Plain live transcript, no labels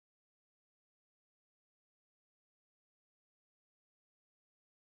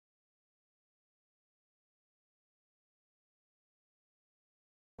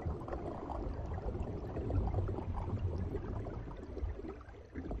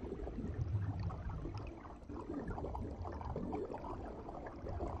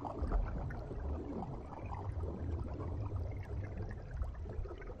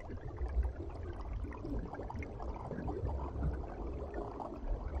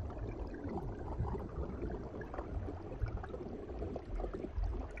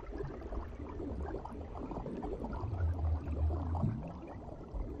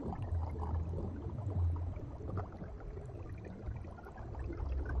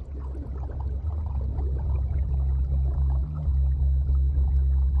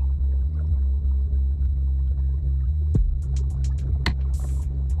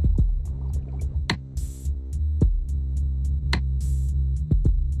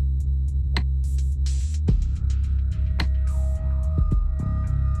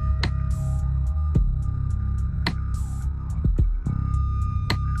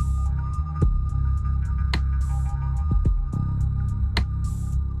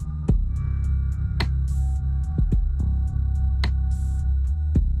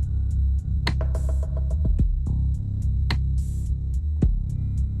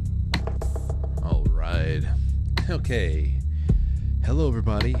Okay. Hello,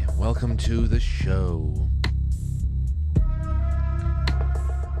 everybody. Welcome to the show.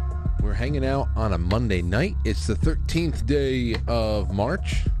 We're hanging out on a Monday night. It's the 13th day of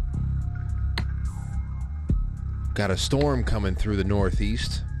March. Got a storm coming through the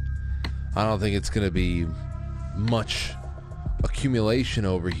Northeast. I don't think it's going to be much accumulation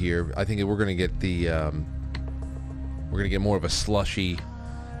over here. I think we're going to get more of a slushy,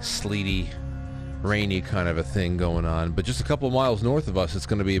 sleety, rainy kind of a thing going on. But just a couple of miles north of us, it's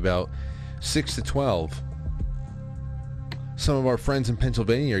going to be about 6 to 12. Some of our friends in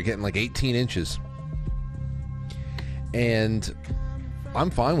Pennsylvania are getting like 18 inches. And I'm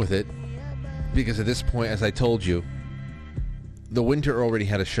fine with it because at this point, as I told you, the winter already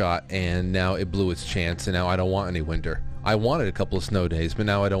had a shot and now it blew its chance, and now I don't want any winter. I wanted a couple of snow days, but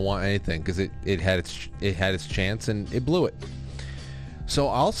now I don't want anything because it had its chance and it blew it. So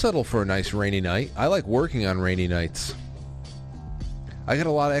I'll settle for a nice rainy night. I like working on rainy nights. I get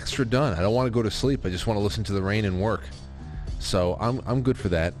a lot of extra done. I don't want to go to sleep. I just want to listen to the rain and work. So I'm good for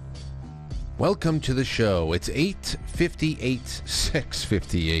that. Welcome to the show. It's 8:58,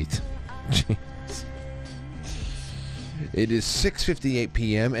 6:58. Jeez. It is 6:58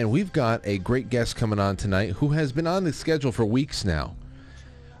 p.m. and we've got a great guest coming on tonight who has been on the schedule for weeks now.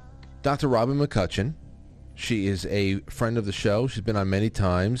 Dr. Robin McCutcheon. She is a friend of the show. She's been on many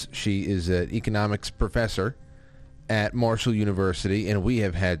times. She is an economics professor at Marshall University, and we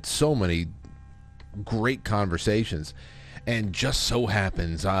have had so many great conversations. And just so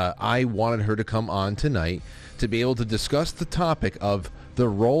happens, I wanted her to come on tonight to be able to discuss the topic of the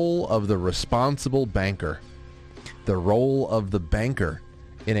role of the responsible banker, the role of the banker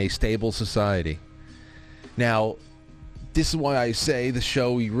in a stable society. Now, this is why I say the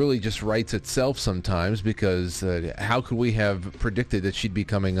show really just writes itself sometimes, because how could we have predicted that she'd be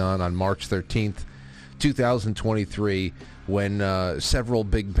coming on March 13th, 2023, when several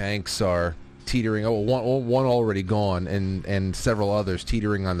big banks are teetering, one already gone, and several others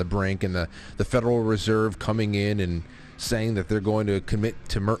teetering on the brink, and the Federal Reserve coming in and saying that they're going to commit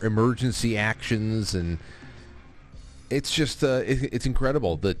to emergency actions, and it's just, it's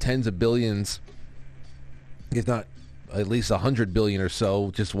incredible. The tens of billions, if not at least 100 billion or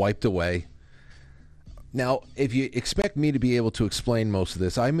so, just wiped away. Now, if you expect me to be able to explain most of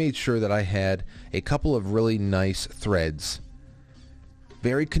this, I made sure that I had a couple of really nice threads,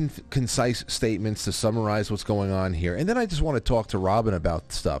 very concise statements to summarize what's going on here. And then I just want to talk to Robin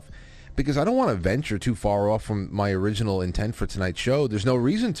about stuff, because I don't want to venture too far off from my original intent for tonight's show. There's no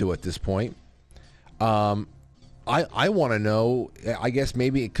reason to at this point. I want to know, I guess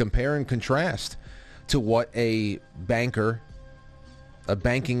maybe compare and contrast to what a banker, a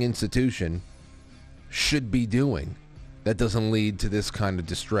banking institution, should be doing that doesn't lead to this kind of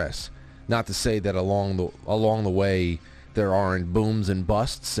distress. Not to say that along the way there aren't booms and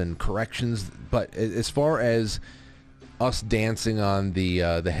busts and corrections, but as far as us dancing on the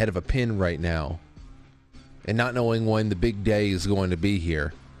head of a pin right now and not knowing when the big day is going to be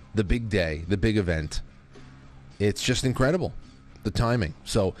here, the big day, the big event, it's just incredible, the timing.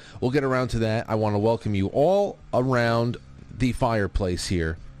 So we'll get around to that. I want to welcome you all around the fireplace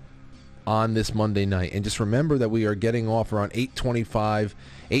here on this Monday night. And just remember that we are getting off around 8:25,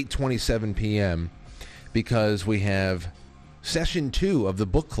 8:27 p.m. because we have Session 2 of the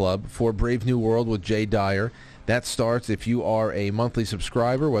book club for Brave New World with Jay Dyer. That starts if you are a monthly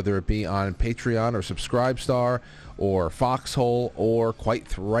subscriber, whether it be on Patreon or Subscribestar or Foxhole or quite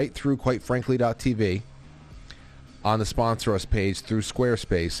through quitefrankly.tv. on the Sponsor Us page through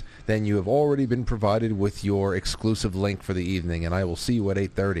Squarespace, then you have already been provided with your exclusive link for the evening, and I will see you at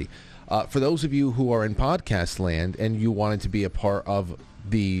 8:30. For those of you who are in podcast land and you wanted to be a part of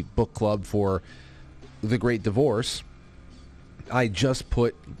the book club for The Great Divorce, I just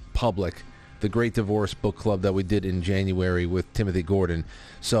put public The Great Divorce book club that we did in January with Timothy Gordon.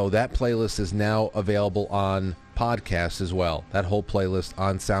 So that playlist is now available on podcast as well. That whole playlist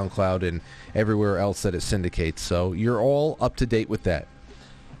on SoundCloud and everywhere else that it syndicates. So you're all up to date with that.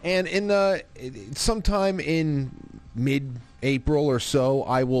 And in sometime in mid-April or so,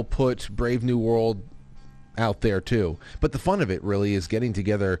 I will put Brave New World out there too. But the fun of it really is getting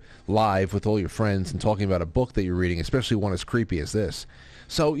together live with all your friends and talking about a book that you're reading, especially one as creepy as this.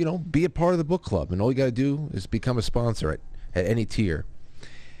 So, be a part of the book club, and all you got to do is become a sponsor at any tier.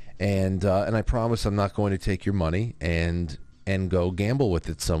 And I promise I'm not going to take your money and go gamble with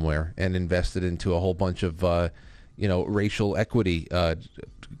it somewhere and invest it into a whole bunch of racial equity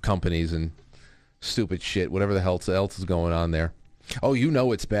companies and stupid shit, whatever the hell else is going on there. Oh,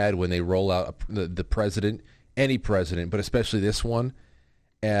 it's bad when they roll out the president, any president, but especially this one,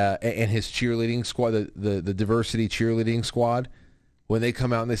 and his cheerleading squad, the diversity cheerleading squad, when they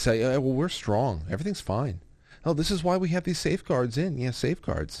come out and they say, well, we're strong. Everything's fine. Oh, this is why we have these safeguards in. Yeah,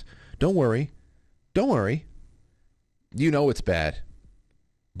 safeguards. Don't worry. Don't worry. You know it's bad.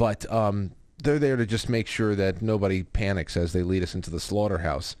 But they're there to just make sure that nobody panics as they lead us into the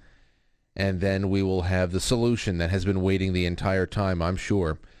slaughterhouse. And then we will have the solution that has been waiting the entire time, I'm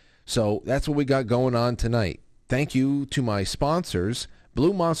sure. So that's what we got going on tonight. Thank you to my sponsors,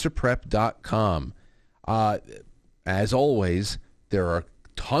 BlueMonsterPrep.com. As always, there are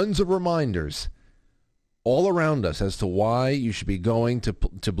tons of reminders all around us as to why you should be going to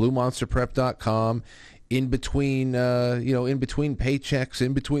BlueMonsterPrep.com in between, in between paychecks,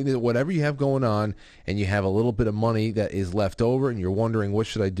 in between whatever you have going on, and you have a little bit of money that is left over, and you're wondering, what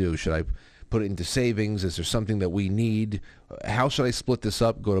should I do? Should I put it into savings? Is there something that we need? How should I split this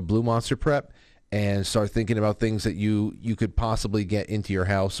up? Go to Blue Monster Prep and start thinking about things that you could possibly get into your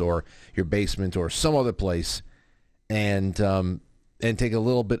house or your basement or some other place, and take a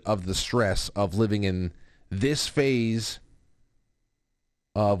little bit of the stress of living in this phase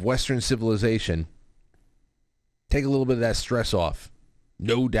of Western civilization. Take a little bit of that stress off.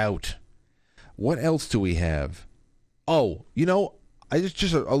 No doubt. What else do we have? Oh, I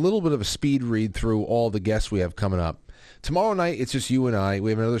just a little bit of a speed read through all the guests we have coming up. Tomorrow night, it's just you and I.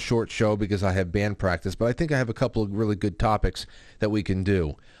 We have another short show because I have band practice, but I think I have a couple of really good topics that we can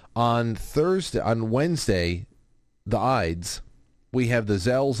do. On Wednesday, the Ides, we have the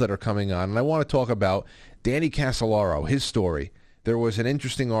Zells that are coming on, and I want to talk about Danny Casolaro, his story. There was an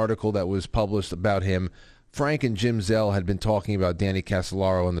interesting article that was published about him. Frank and Jim Zell had been talking about Danny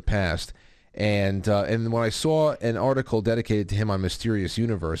Casolaro in the past, and when I saw an article dedicated to him on Mysterious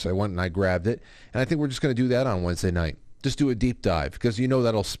Universe, I went and I grabbed it, and I think we're just going to do that on Wednesday night. Just do a deep dive, because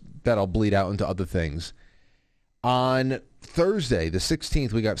that'll bleed out into other things. On Thursday, the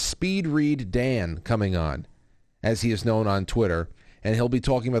 16th, we got Speed Read Dan coming on, as he is known on Twitter, and he'll be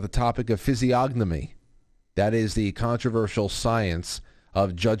talking about the topic of physiognomy. That is the controversial science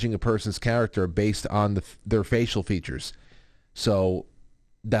of judging a person's character based on their facial features. So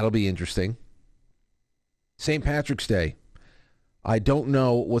that'll be interesting. St. Patrick's Day. I don't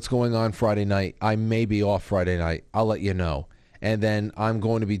know what's going on Friday night. I may be off Friday night. I'll let you know. And then I'm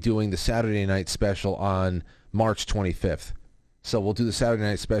going to be doing the Saturday night special on March 25th. So we'll do the Saturday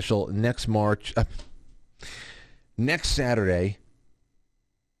night special next Saturday.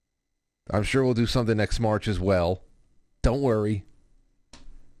 I'm sure we'll do something next March as well. Don't worry.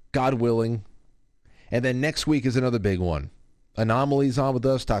 God willing. And then next week is another big one. Anomaly's on with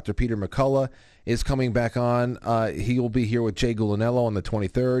us. Dr. Peter McCullough is coming back on. He will be here with Jay Gulanello on the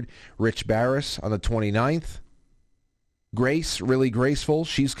 23rd. Rich Barris on the 29th. Grace, Really Graceful,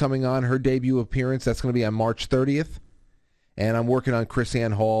 she's coming on. Her debut appearance, that's going to be on March 30th. And I'm working on Chris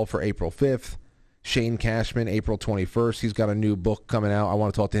Ann Hall for April 5th. Shane Cashman, April 21st. He's got a new book coming out. I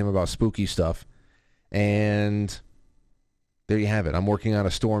want to talk to him about spooky stuff. And there you have it. I'm working on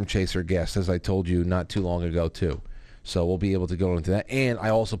a Storm Chaser guest, as I told you not too long ago, too. So we'll be able to go into that. And I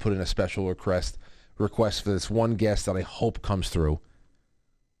also put in a special request for this one guest that I hope comes through.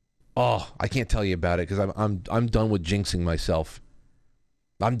 Oh, I can't tell you about it because I'm done with jinxing myself.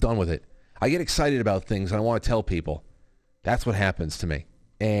 I'm done with it. I get excited about things and I want to tell people. That's what happens to me.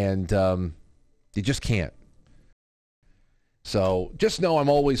 And you just can't. So just know I'm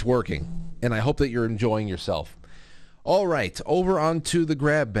always working. And I hope that you're enjoying yourself. All right, over onto the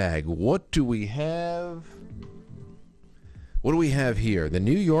grab bag. What do we have? What do we have here? The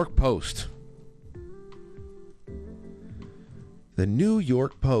New York Post. The New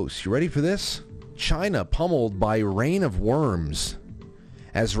York Post. You ready for this? China pummeled by rain of worms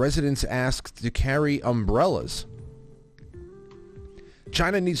as residents asked to carry umbrellas.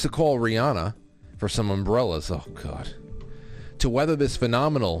 China needs to call Rihanna for some umbrellas. Oh, God. To weather this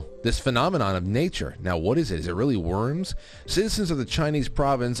phenomenon of nature. Now, what is it? Is it really worms? Citizens of the Chinese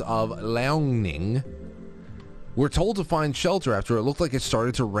province of Liaoning were told to find shelter after it looked like it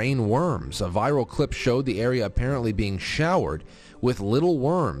started to rain worms. A viral clip showed the area apparently being showered with little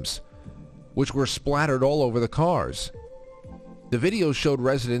worms, which were splattered all over the cars. The video showed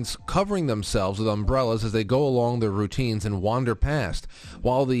residents covering themselves with umbrellas as they go along their routines and wander past,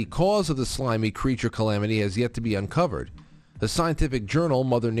 while the cause of the slimy creature calamity has yet to be uncovered. The scientific journal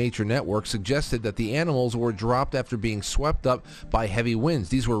Mother Nature Network suggested that the animals were dropped after being swept up by heavy winds.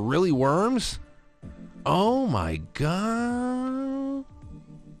 These were really worms? Oh my God.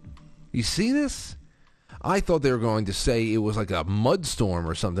 You see this? I thought they were going to say it was like a mud storm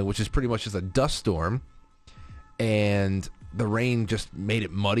or something, which is pretty much just a dust storm. And the rain just made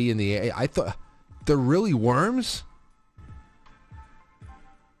it muddy in the air. I thought, they're really worms?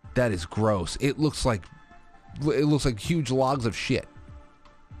 That is gross. It looks like huge logs of shit.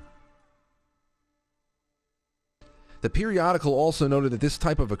 The periodical also noted that this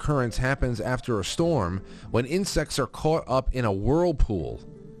type of occurrence happens after a storm when insects are caught up in a whirlpool.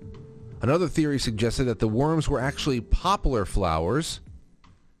 Another theory suggested that the worms were actually poplar flowers,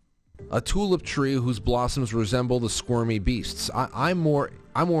 a tulip tree whose blossoms resemble the squirmy beasts. I'm more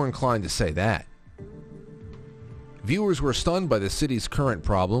inclined to say that. Viewers were stunned by the city's current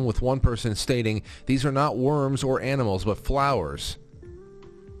problem, with one person stating, "These are not worms or animals, but flowers.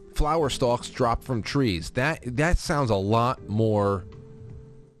 Flower stalks drop from trees." That sounds a lot more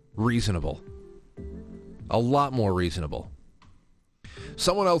reasonable. A lot more reasonable.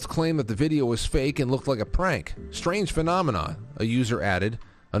 Someone else claimed that the video was fake and looked like a prank. "Strange phenomena," a user added.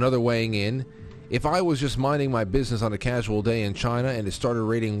 Another weighing in, "If I was just minding my business on a casual day in China and it started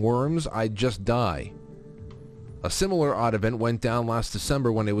raining worms, I'd just die." A similar odd event went down last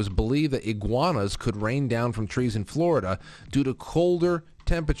December when it was believed that iguanas could rain down from trees in Florida due to colder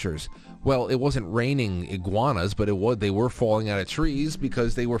temperatures. Well, it wasn't raining iguanas, but they were falling out of trees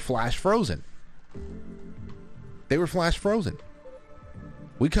because they were flash frozen. They were flash frozen.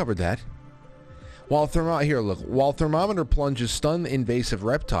 We covered that. While thermometer plunges stun invasive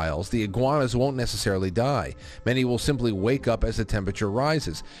reptiles, the iguanas won't necessarily die. Many will simply wake up as the temperature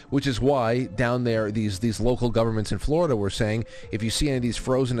rises, which is why down there these local governments in Florida were saying, if you see any of these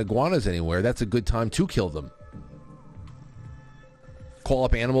frozen iguanas anywhere, that's a good time to kill them. Call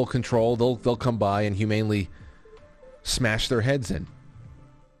up animal control, they'll come by and humanely smash their heads in,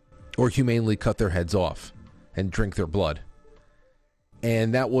 or humanely cut their heads off and drink their blood.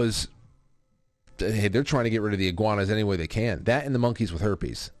 And that was... Hey, they're trying to get rid of the iguanas any way they can. That and the monkeys with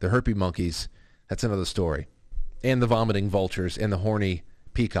herpes. The herpes monkeys, that's another story. And the vomiting vultures and the horny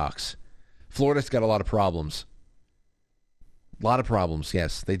peacocks. Florida's got a lot of problems. A lot of problems,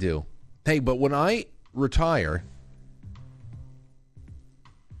 yes, they do. Hey, but when I retire,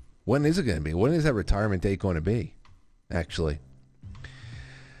 when is it going to be? When is that retirement date going to be, actually?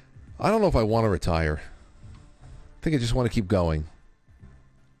 I don't know if I want to retire. I think I just want to keep going.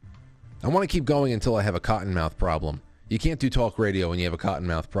 I want to keep going until I have a cottonmouth problem. You can't do talk radio when you have a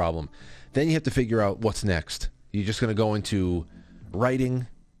cottonmouth problem. Then you have to figure out what's next. You're just going to go into writing.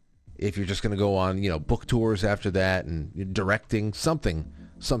 If you're just going to go on, book tours after that and directing, something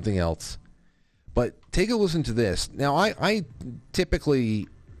else. But take a listen to this. Now, I typically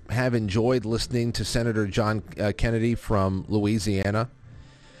have enjoyed listening to Senator John Kennedy from Louisiana,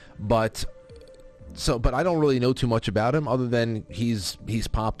 but I don't really know too much about him other than he's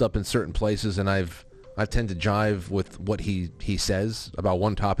popped up in certain places, and I tend to jive with what he says about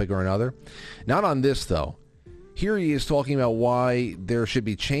one topic or another. Not on this, though. Here he is talking about why there should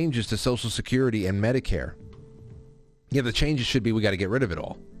be changes to Social Security and Medicare. Yeah, the changes should be we got to get rid of it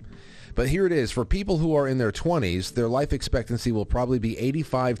all. But here it is. For people who are in their 20s, their life expectancy will probably be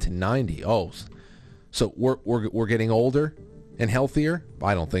 85 to 90. Oh, so we're getting older and healthier?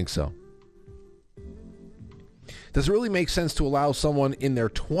 I don't think so. Does it really make sense to allow someone in their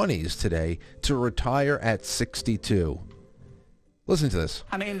 20s today to retire at 62? Listen to this.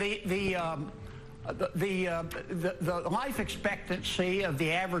 I mean, the life expectancy of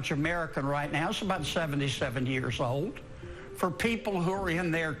the average American right now is about 77 years old. For people who are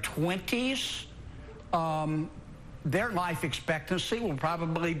in their 20s, their life expectancy will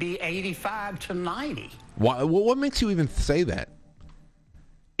probably be 85 to 90. What makes you even say that?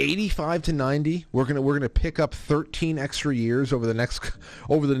 85 to 90. We're gonna pick up 13 extra years over the next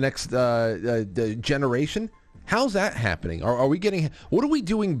generation. How's that happening? Are we getting? What are we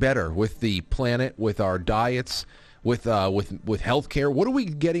doing better with the planet, with our diets, with healthcare? What are we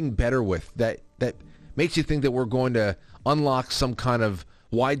getting better with that makes you think that we're going to unlock some kind of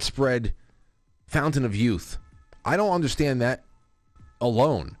widespread fountain of youth? I don't understand that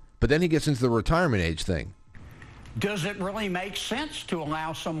alone. But then he gets into the retirement age thing. Does it really make sense to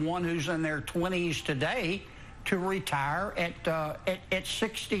allow someone who's in their 20s today to retire at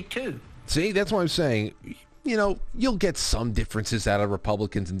 62? See, that's what I'm saying. You'll get some differences out of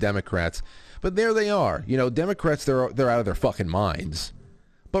Republicans and Democrats, but there they are. Democrats, they're out of their fucking minds.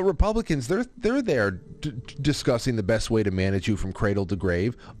 But Republicans, they're there discussing the best way to manage you from cradle to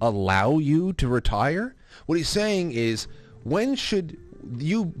grave, allow you to retire. What he's saying is, when should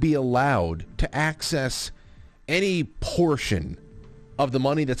you be allowed to access any portion of the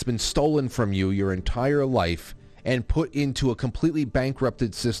money that's been stolen from you your entire life and put into a completely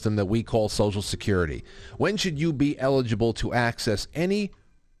bankrupted system that we call Social Security? When should you be eligible to access any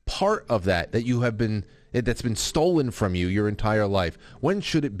part of that that's been stolen from you your entire life? When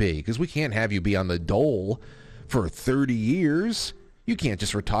should it be? Because we can't have you be on the dole for 30 years. You can't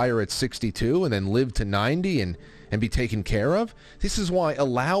just retire at 62 and then live to 90 and be taken care of. This is why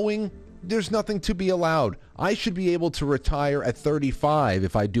there's nothing to be allowed. I should be able to retire at 35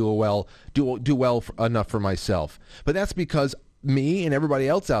 if I do well enough for myself. But that's because me and everybody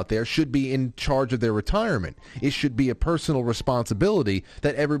else out there should be in charge of their retirement. It should be a personal responsibility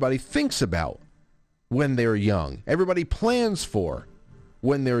that everybody thinks about when they're young. Everybody plans for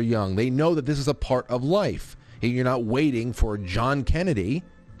when they're young. They know that this is a part of life. You're not waiting for John Kennedy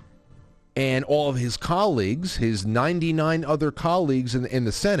and all of his colleagues, his 99 other colleagues in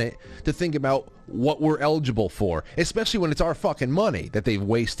the Senate, to think about what we're eligible for, especially when it's our fucking money that they've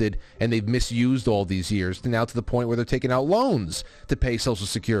wasted and they've misused all these years, to now to the point where they're taking out loans to pay Social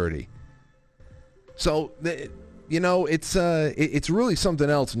Security. So, it's really something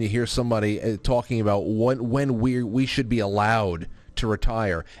else when you hear somebody talking about when we should be allowed to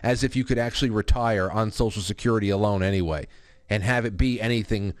retire, as if you could actually retire on Social Security alone anyway, and have it be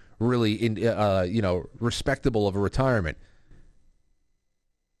anything really respectable of a retirement.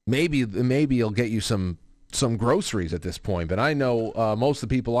 Maybe it'll get you some groceries at this point, but I know most of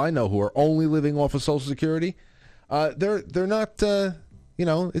the people I know who are only living off of Social Security, they're not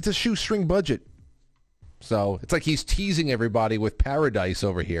it's a shoestring budget. So it's like he's teasing everybody with paradise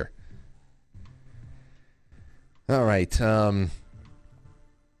over here. All right.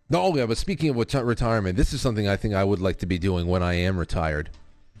 But speaking of retirement, this is something I think I would like to be doing when I am retired.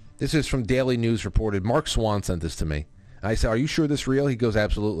 This is from Daily News reported. Mark Swan sent this to me. I said, "Are you sure this is real?" He goes,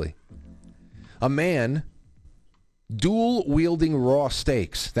 "Absolutely." A man dual-wielding raw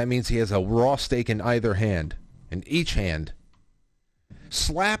steaks. That means he has a raw steak in either hand, in each hand.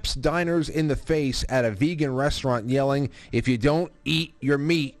 Slaps diners in the face at a vegan restaurant yelling, "If you don't eat your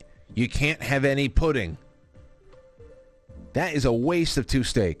meat, you can't have any pudding." That is a waste of 2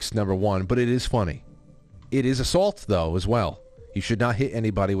 steaks, number one, but it is funny. It is assault, though, as well. You should not hit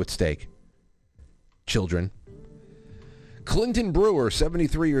anybody with steak. Children. Clinton Brewer,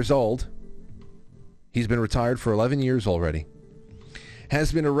 73 years old. He's been retired for 11 years already.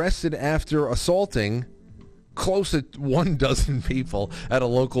 Has been arrested after assaulting close to 12 people at a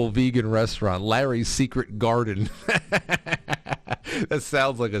local vegan restaurant, Larry's Secret Garden. That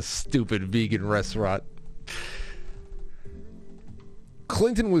sounds like a stupid vegan restaurant.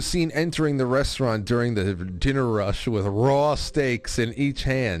 Clinton was seen entering the restaurant during the dinner rush with raw steaks in each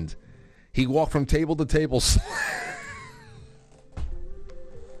hand. He walked from table to table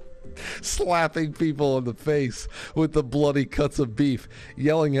slapping people in the face with the bloody cuts of beef,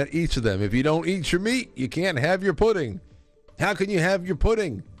 yelling at each of them, "If you don't eat your meat, you can't have your pudding. How can you have your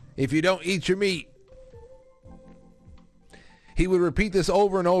pudding if you don't eat your meat?" He would repeat this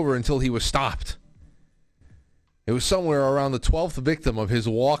over and over until he was stopped. It was somewhere around the 12th victim of his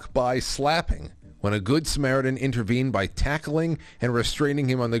walk-by slapping when a good Samaritan intervened by tackling and restraining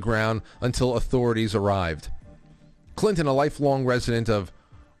him on the ground until authorities arrived. Clinton, a lifelong resident of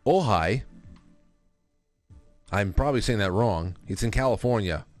Ojai, I'm probably saying that wrong. It's in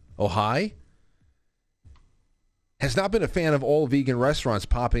California. Ojai? Has not been a fan of all vegan restaurants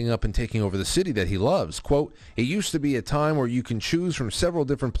popping up and taking over the city that he loves. Quote, "It used to be a time where you can choose from several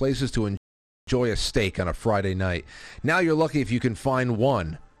different places to enjoy a steak on a Friday night. Now you're lucky if you can find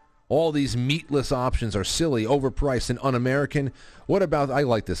one. All these meatless options are silly, overpriced, and un-American. What about," I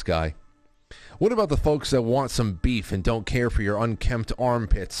like this guy, "what about the folks that want some beef and don't care for your unkempt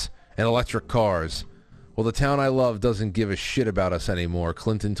armpits and electric cars? Well, the town I love doesn't give a shit about us anymore,"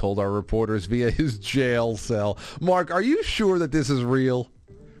 Clinton told our reporters via his jail cell. Mark, are you sure that this is real?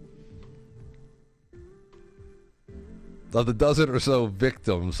 Of the dozen or so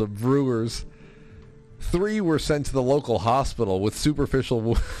victims of Brewers, 3 were sent to the local hospital with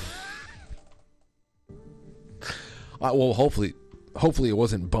superficial well, hopefully it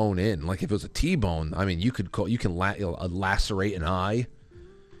wasn't bone in. Like if it was a T-bone, I mean, you can lacerate an eye.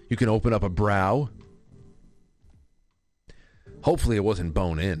 You can open up a brow. Hopefully it wasn't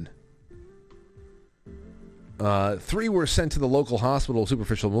bone in. 3 were sent to the local hospital with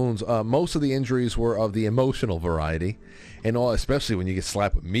superficial wounds. Most of the injuries were of the emotional variety, and especially when you get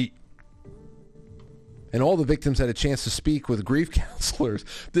slapped with meat. And all the victims had a chance to speak with grief counselors.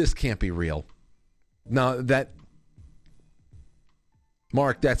 This can't be real. No,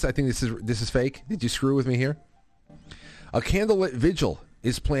 Mark, I think this is fake. Did you screw with me here? A candlelit vigil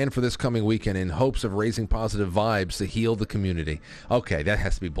is planned for this coming weekend in hopes of raising positive vibes to heal the community. Okay, that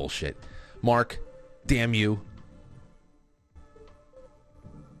has to be bullshit. Mark, damn you.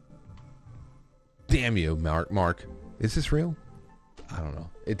 Damn you, Mark. Is this real? I don't know.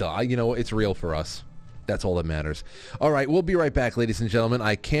 You know, it's real for us. That's all that matters. All right, we'll be right back, ladies and gentlemen.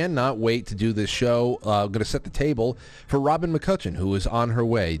 I cannot wait to do this show. I'm going to set the table for Robin McCutcheon, who is on her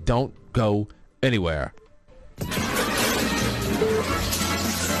way. Don't go anywhere.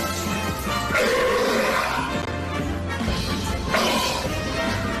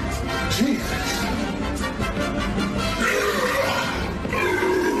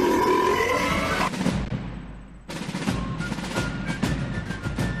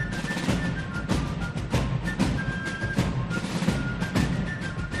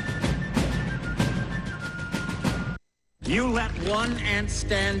 You let one ant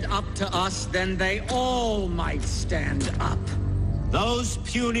stand up to us, then they all might stand up. Those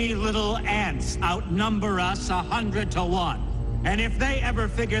puny little ants outnumber us 100 to 1. And if they ever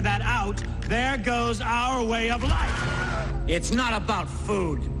figure that out, there goes our way of life. It's not about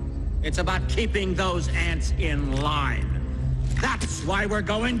food. It's about keeping those ants in line. That's why we're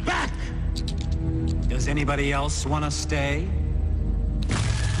going back. Does anybody else want to stay?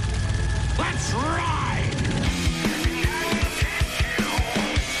 Let's ride!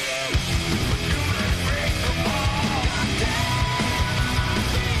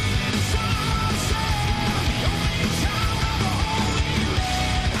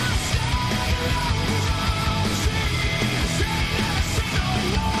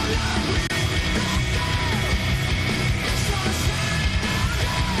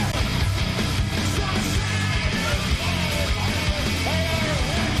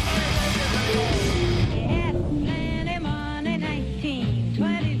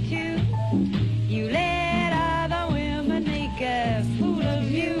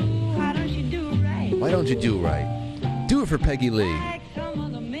 Why don't you do right? Do it for Peggy Lee.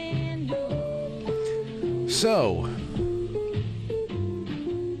 So,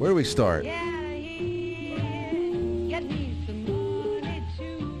 where do we start?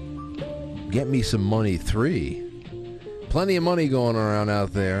 Get Me Some Money 3. Plenty of money going around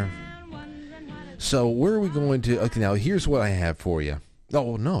out there. So where are we going to... Okay, now here's what I have for you.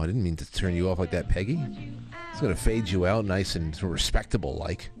 Oh, no, I didn't mean to turn you off like that, Peggy. It's going to fade you out nice and respectable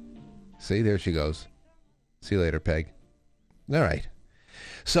like. See, there she goes. See you later, Peg. All right.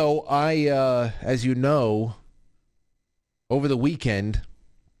 So I, as you know, over the weekend,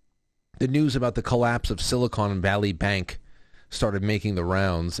 the news about the collapse of Silicon Valley Bank started making the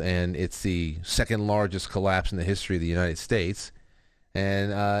rounds, and it's the second largest collapse in the history of the United States.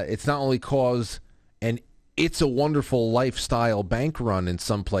 And it's not only caused an It's a Wonderful Lifestyle bank run in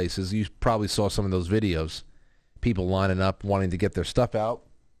some places. You probably saw some of those videos. People lining up, wanting to get their stuff out.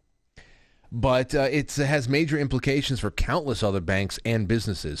 But it has major implications for countless other banks and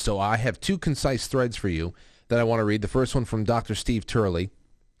businesses. So I have two concise threads for you that I want to read. The first one from Dr. Steve Turley,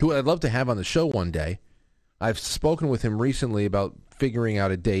 who I'd love to have on the show one day. I've spoken with him recently about figuring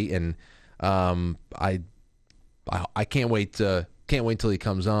out a date, and I can't wait till he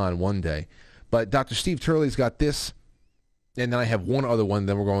comes on one day. But Dr. Steve Turley's got this, and then I have one other one.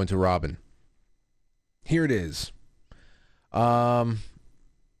 Then we're going to Robin. Here it is.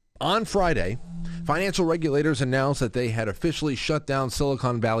 On Friday, financial regulators announced that they had officially shut down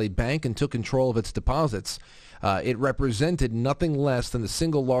Silicon Valley Bank and took control of its deposits. It represented nothing less than the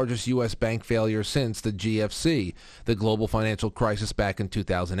single largest U.S. bank failure since the GFC, the global financial crisis back in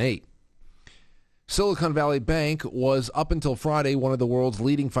 2008. Silicon Valley Bank was, up until Friday, one of the world's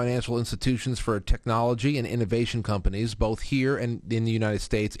leading financial institutions for technology and innovation companies, both here and in the United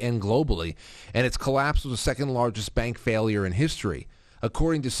States and globally, and its collapse was the second largest bank failure in history.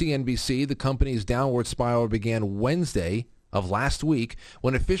 According to CNBC, the company's downward spiral began Wednesday of last week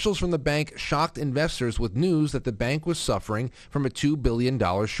when officials from the bank shocked investors with news that the bank was suffering from a $2 billion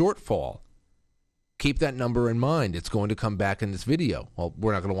shortfall. Keep that number in mind. It's going to come back in this video. Well,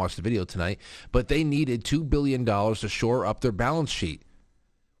 we're not going to watch the video tonight, but they needed $2 billion to shore up their balance sheet.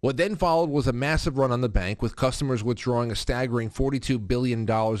 What then followed was a massive run on the bank, with customers withdrawing a staggering $42 billion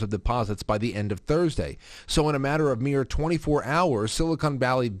of deposits by the end of Thursday. So in a matter of mere 24 hours, Silicon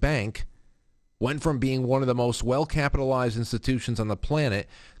Valley Bank went from being one of the most well-capitalized institutions on the planet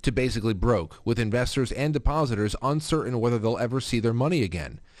to basically broke, with investors and depositors uncertain whether they'll ever see their money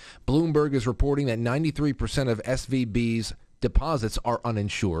again. Bloomberg is reporting that 93% of SVB's deposits are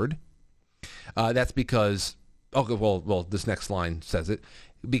uninsured. That's because, this next line says it,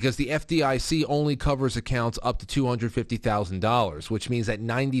 because the FDIC only covers accounts up to $250,000, which means that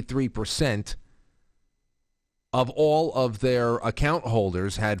 93% of all of their account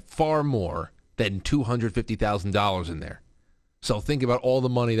holders had far more than $250,000 in there. So think about all the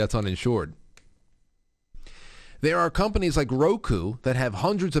money that's uninsured. There are companies like Roku that have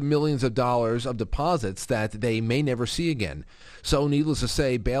hundreds of millions of dollars of deposits that they may never see again. So needless to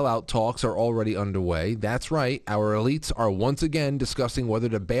say, bailout talks are already underway. That's right, our elites are once again discussing whether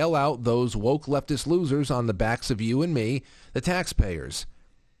to bail out those woke leftist losers on the backs of you and me, the taxpayers.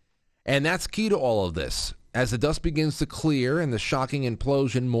 And that's key to all of this. As the dust begins to clear and the shocking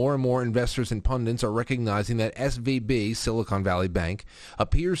implosion, more and more investors and pundits are recognizing that SVB, Silicon Valley Bank,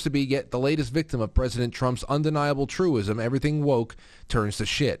 appears to be yet the latest victim of President Trump's undeniable truism, everything woke turns to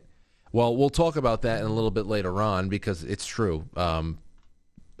shit. Well, we'll talk about that in a little bit later on because it's true.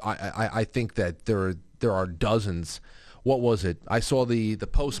 I think that there are dozens. What was it? I saw the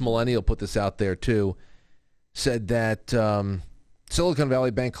Post-Millennial put this out there too, said that Silicon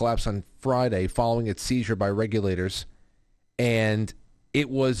Valley Bank collapsed on Friday following its seizure by regulators, and it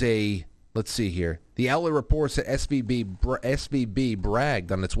was let's see here. The outlet reports that SVB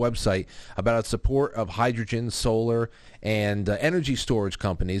bragged on its website about its support of hydrogen, solar, and energy storage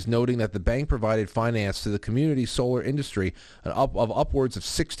companies, noting that the bank provided finance to the community solar industry of upwards of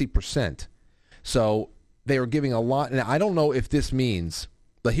 60%. So they were giving a lot. And I don't know if this means,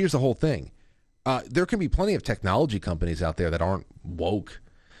 but here's the whole thing. There can be plenty of technology companies out there that aren't woke.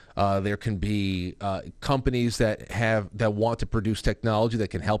 There can be companies that want to produce technology that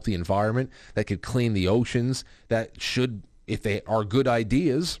can help the environment, that could clean the oceans, that should, if they are good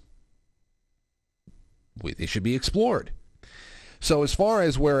ideas, they should be explored. So as far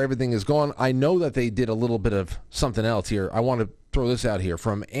as where everything is gone, I know that they did a little bit of something else here. I want to throw this out here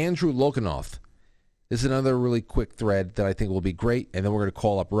from Andrew Lokanoth. This is another really quick thread that I think will be great, and then we're going to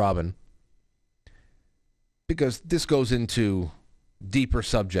call up Robin, because this goes into deeper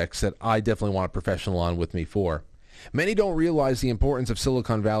subjects that I definitely want a professional on with me for. Many don't realize the importance of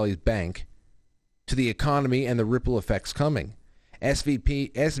Silicon Valley's bank to the economy and the ripple effects coming.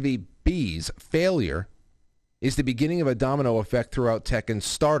 SVB's failure is the beginning of a domino effect throughout tech and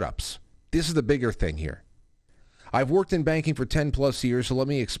startups. This is the bigger thing here. I've worked in banking for 10 plus years, so let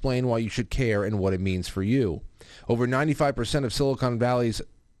me explain why you should care and what it means for you. Over 95% of Silicon Valley's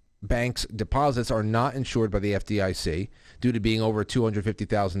banks' deposits are not insured by the FDIC due to being over a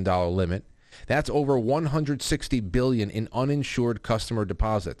 $250,000 limit. That's over $160 billion in uninsured customer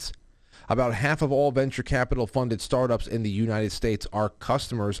deposits. About half of all venture capital-funded startups in the United States are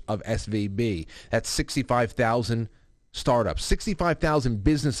customers of SVB. That's 65,000 startups, 65,000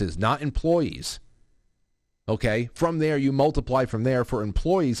 businesses, not employees. Okay? From there, you multiply from there for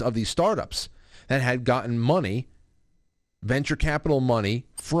employees of these startups that had gotten money, venture capital money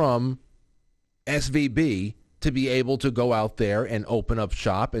from SVB to be able to go out there and open up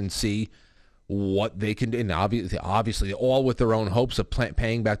shop and see what they can do. And obviously all with their own hopes of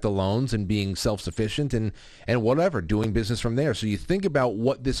paying back the loans and being self-sufficient and whatever, doing business from there. So you think about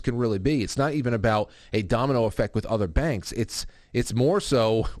what this can really be. It's not even about a domino effect with other banks. It's more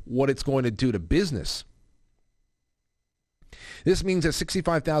so what it's going to do to business. This means that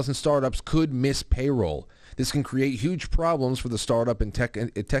 65,000 startups could miss payroll. This can create huge problems for the startup and tech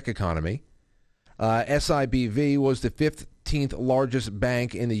economy. SIBV was the 15th largest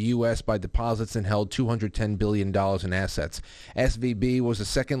bank in the U.S. by deposits and held $210 billion in assets. SVB was the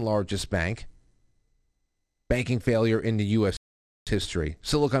second largest banking failure in the U.S. history.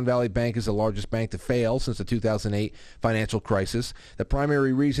 Silicon Valley Bank is the largest bank to fail since the 2008 financial crisis. The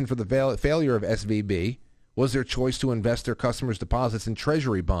primary reason for the failure of SVB was their choice to invest their customers' deposits in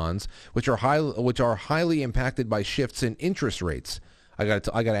treasury bonds, which are highly impacted by shifts in interest rates. I got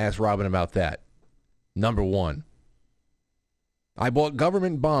to ask Robin about that. Number one, it bought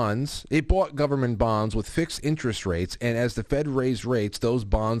government bonds with fixed interest rates, and as the Fed raised rates, those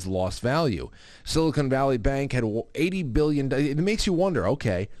bonds lost value. Silicon Valley Bank had $80 billion. It makes you wonder,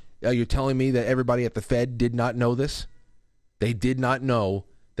 okay, you're telling me that everybody at the Fed did not know this? They did not know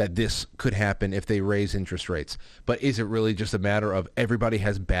that this could happen if they raise interest rates. But is it really just a matter of everybody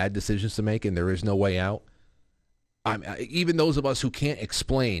has bad decisions to make and there is no way out? Even those of us who can't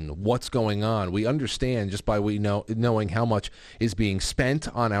explain what's going on, we understand just by knowing how much is being spent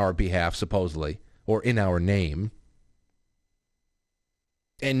on our behalf, supposedly, or in our name,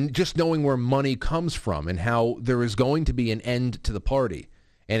 and just knowing where money comes from and how there is going to be an end to the party,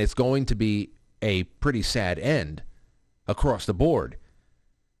 and it's going to be a pretty sad end across the board.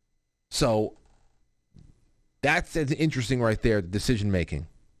 So that's interesting right there, the decision-making.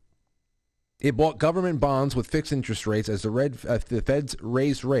 It bought government bonds with fixed interest rates. As the Feds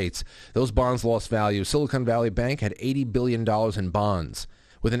raised rates, those bonds lost value. Silicon Valley Bank had $80 billion in bonds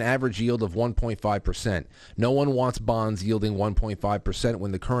with an average yield of 1.5%. No one wants bonds yielding 1.5%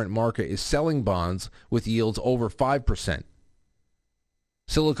 when the current market is selling bonds with yields over 5%.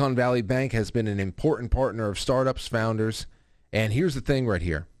 Silicon Valley Bank has been an important partner of startups, founders, and here's the thing right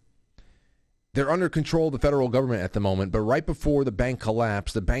here. They're under control of the federal government at the moment, but right before the bank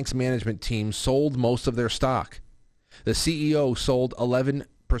collapsed, the bank's management team sold most of their stock. The CEO sold 11%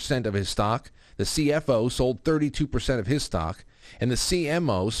 of his stock, the CFO sold 32% of his stock, and the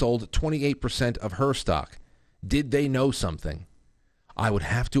CMO sold 28% of her stock. Did they know something? I would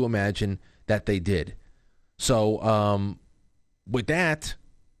have to imagine that they did. So with that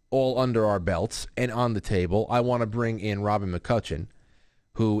all under our belts and on the table, I want to bring in Robin McCutcheon,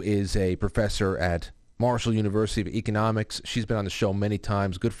 who is a professor at Marshall University of Economics. She's been on the show many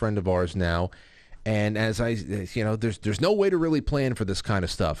times, good friend of ours now. And as there's no way to really plan for this kind of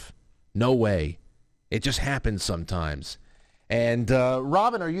stuff. No way. It just happens sometimes. And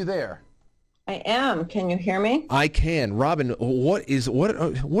Robin, are you there? I am. Can you hear me? I can. Robin, what is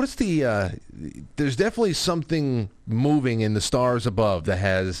the there's definitely something moving in the stars above that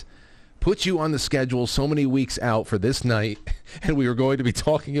has put you on the schedule so many weeks out for this night, and we were going to be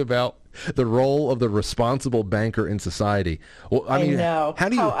talking about the role of the responsible banker in society. Well, I mean, know.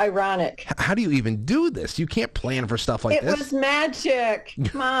 How ironic. How do you even do this? You can't plan for stuff like this. It was magic.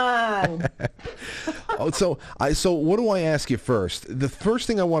 Come on. So what do I ask you first? The first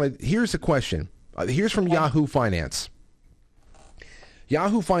thing I want to, here's a question. Here's from Yahoo Finance.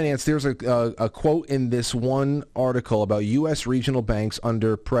 Yahoo Finance, there's a quote in this one article about U.S. regional banks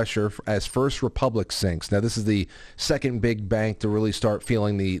under pressure as First Republic sinks. Now, this is the second big bank to really start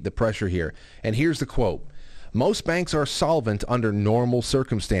feeling the pressure here. And here's the quote. Most banks are solvent under normal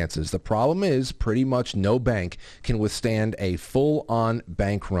circumstances. The problem is pretty much no bank can withstand a full-on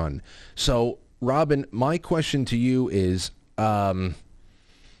bank run. So, Robin, my question to you is, I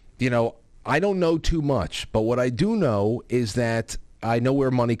don't know too much, but what I do know is that I know where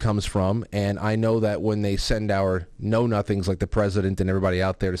money comes from, and I know that when they send our know-nothings like the president and everybody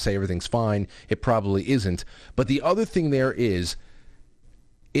out there to say everything's fine, it probably isn't. But the other thing there is,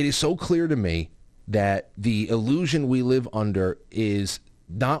 it is so clear to me that the illusion we live under is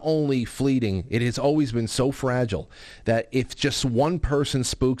not only fleeting, it has always been so fragile that if just one person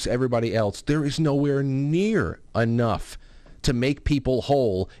spooks everybody else, there is nowhere near enough to make people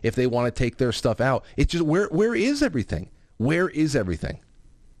whole if they want to take their stuff out. It's just, where is everything? Where is everything?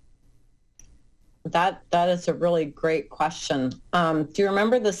 That is a really great question. Do you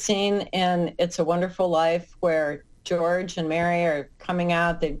remember the scene in It's a Wonderful Life where George and Mary are coming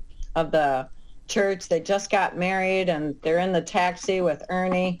out of the church? They just got married and they're in the taxi with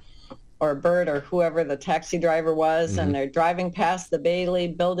Ernie or Bert or whoever the taxi driver was, and they're driving past the Bailey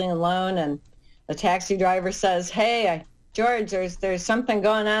building and loan, and the taxi driver says, "Hey, George, there's something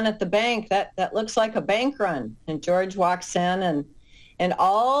going on at the bank that looks like a bank run." And George walks in, and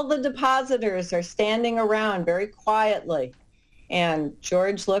all the depositors are standing around very quietly. And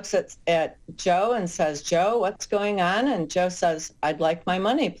George looks at Joe and says, "Joe, what's going on?" And Joe says, "I'd like my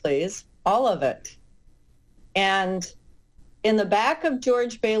money, please, all of it." And in the back of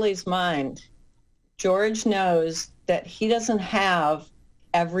George Bailey's mind, George knows that he doesn't have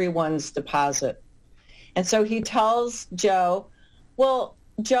everyone's deposit. And so he tells Joe, "Well,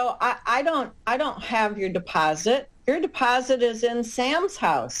 Joe, I don't have your deposit. Your deposit is in Sam's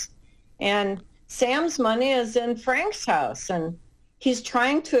house, and Sam's money is in Frank's house." And he's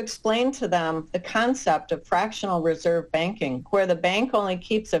trying to explain to them the concept of fractional reserve banking, where the bank only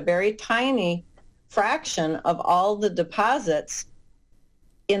keeps a very tiny fraction of all the deposits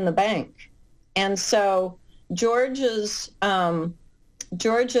in the bank. And so George's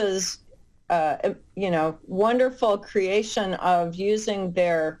wonderful creation of using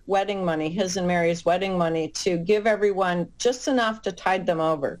their wedding money, his and Mary's wedding money, to give everyone just enough to tide them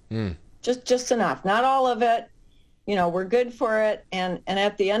over. Just enough, not all of it. We're good for it. And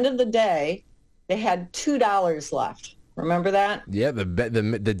at the end of the day, they had $2 left. Remember that? Yeah,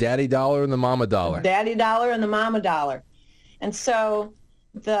 the daddy dollar and the mama dollar. Daddy dollar and the mama dollar. And so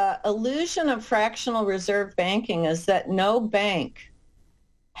the illusion of fractional reserve banking is that no bank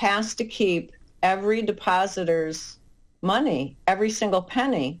has to keep every depositor's money, every single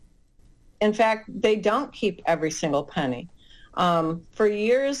penny. In fact, they don't keep every single penny. For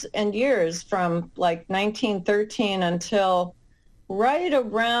years and years, from like 1913 until right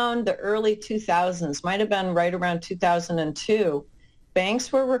around the early 2000s, might have been right around 2002,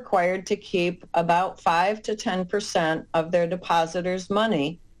 banks were required to keep about 5 to 10% of their depositors'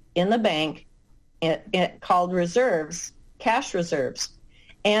 money in the bank, called reserves, cash reserves.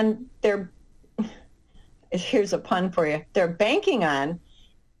 And here's a pun for you, they're banking on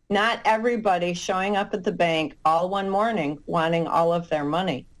not everybody showing up at the bank all one morning wanting all of their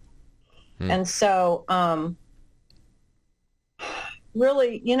money. And so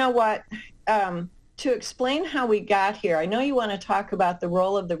really, you know what, to explain how we got here, I know you want to talk about the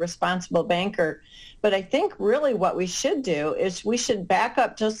role of the responsible banker, but I think really what we should do is we should back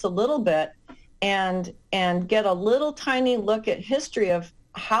up just a little bit and get a little tiny look at history of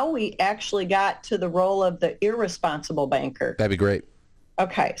how we actually got to the role of the irresponsible banker. That'd be great.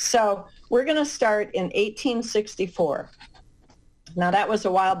 Okay, so we're going to start in 1864. Now, that was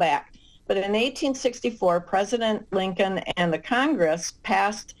a while back. But in 1864, President Lincoln and the Congress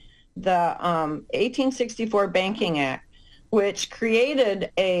passed the 1864 Banking Act, which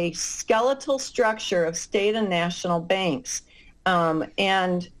created a skeletal structure of state and national banks.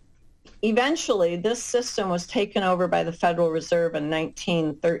 And eventually, this system was taken over by the Federal Reserve in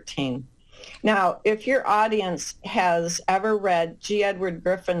 1913. Now, if your audience has ever read G. Edward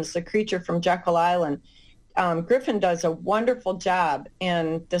Griffin's The Creature from Jekyll Island, Griffin does a wonderful job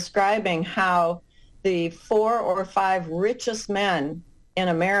in describing how the 4 or 5 richest men in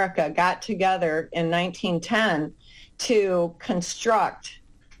America got together in 1910 to construct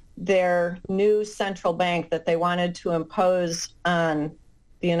their new central bank that they wanted to impose on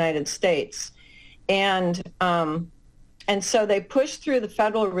the United States. And so they pushed through the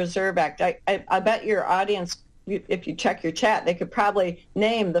Federal Reserve Act. I bet your audience, if you check your chat, they could probably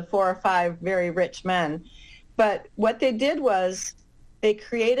name the 4 or 5 very rich men. But what they did was they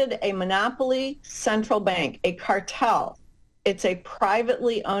created a monopoly central bank, a cartel. It's a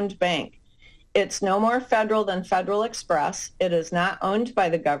privately owned bank. It's no more federal than Federal Express. It is not owned by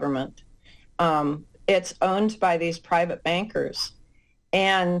the government. It's owned by these private bankers.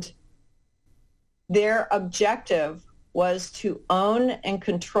 And their objective was to own and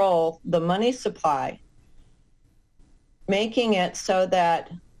control the money supply, making it so that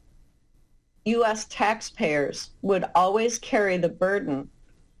U.S. taxpayers would always carry the burden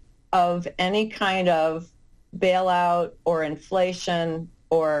of any kind of bailout or inflation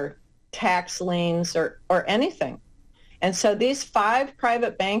or tax liens or anything. And so these 5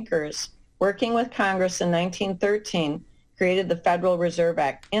 private bankers working with Congress in 1913 created the Federal Reserve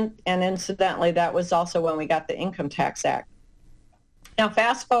Act. And incidentally, that was also when we got the Income Tax Act. Now,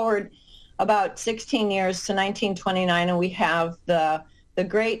 fast forward about 16 years to 1929, and we have the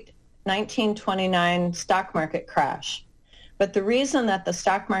great 1929 stock market crash. But the reason that the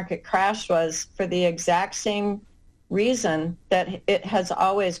stock market crashed was for the exact same reason that it has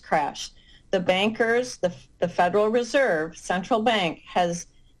always crashed. The bankers, the Federal Reserve, central bank, has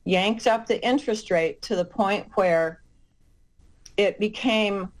yanked up the interest rate to the point where it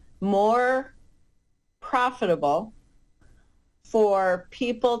became more profitable for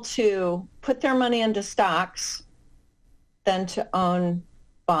people to put their money into stocks than to own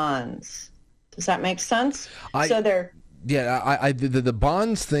bonds. Does that make sense? The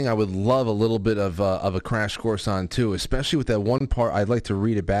bonds thing I would love a little bit of a crash course on too, especially with that one part. I'd like to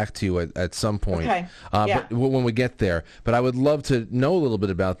read it back to you at some point. Okay. But when we get there. But I would love to know a little bit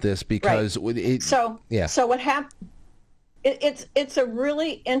about this because So what happened? It's a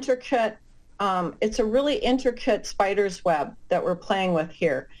really intricate spider's web that we're playing with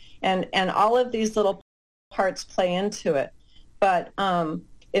here, and all of these little parts play into it. But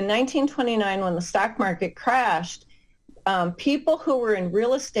in 1929, when the stock market crashed, people who were in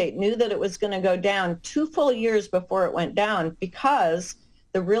real estate knew that it was going to go down 2 full years before it went down because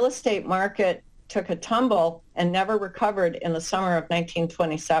the real estate market took a tumble and never recovered in the summer of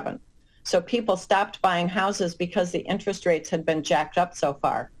 1927. So people stopped buying houses because the interest rates had been jacked up so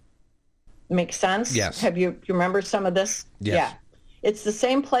far. Make sense? Yes. Do you remember some of this? Yes. Yeah. It's the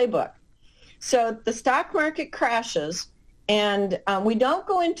same playbook. So the stock market crashes, and we don't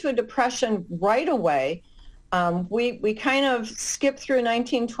go into a depression right away. We kind of skip through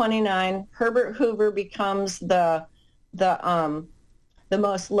 1929. Herbert Hoover becomes the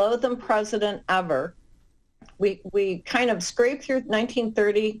most loathsome president ever. We kind of scrape through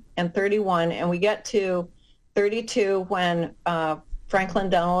 1930 and 31, and we get to 32 when Franklin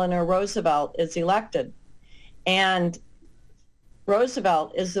Delano Roosevelt is elected. And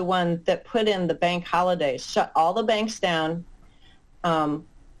Roosevelt is the one that put in the bank holidays, shut all the banks down,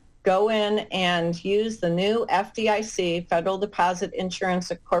 go in and use the new FDIC, Federal Deposit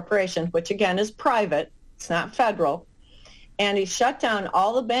Insurance Corporation, which again is private, it's not federal. And he shut down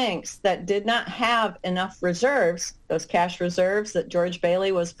all the banks that did not have enough reserves, those cash reserves that George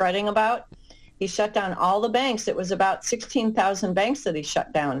Bailey was fretting about. He shut down all the banks. It was about 16,000 banks that he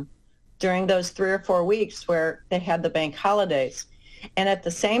shut down during those 3 or 4 weeks where they had the bank holidays. And at the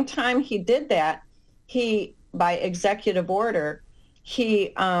same time he did that, he, by executive order,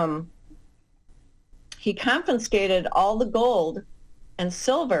 he confiscated all the gold and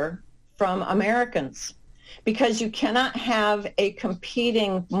silver from Americans. because you cannot have a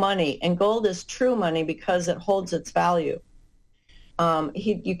competing money, and gold is true money because it holds its value.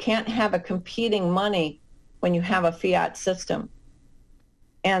 You can't have a competing money when you have a fiat system.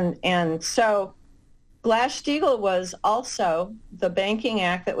 And so Glass-Steagall was also the Banking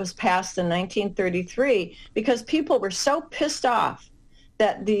Act that was passed in 1933 because people were so pissed off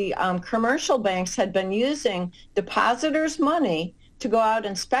that the commercial banks had been using depositors' money to go out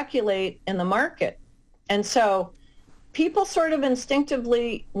and speculate in the market. And so people sort of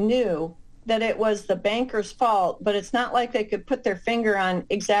instinctively knew that it was the banker's fault, but it's not like they could put their finger on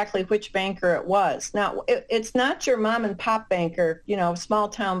exactly which banker it was. Now, it's not your mom and pop banker, small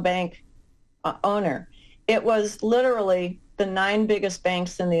town bank owner. It was literally the 9 biggest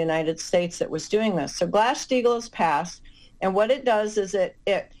banks in the United States that was doing this. So Glass-Steagall is passed, and what it does is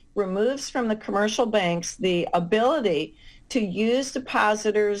it removes from the commercial banks the ability to use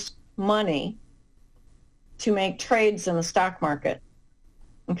depositors' money to make trades in the stock market.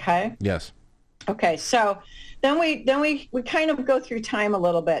 Okay? Yes. Okay, so then we kind of go through time a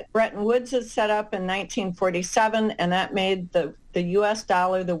little bit. Bretton Woods is set up in 1947, and that made the U.S.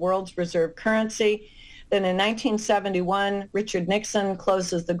 dollar the world's reserve currency. Then in 1971, Richard Nixon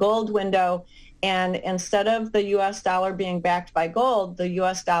closes the gold window, and instead of the U.S. dollar being backed by gold, the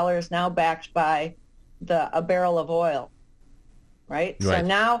U.S. dollar is now backed by a barrel of oil, right? So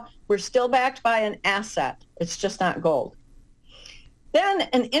now we're still backed by an asset. It's just not gold. Then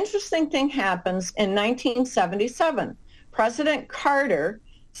an interesting thing happens in 1977. President Carter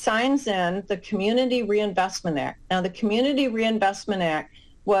signs in the Community Reinvestment Act. Now, the Community Reinvestment Act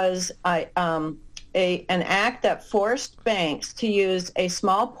was an act that forced banks to use a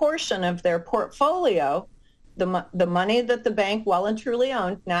small portion of their portfolio, the money that the bank well and truly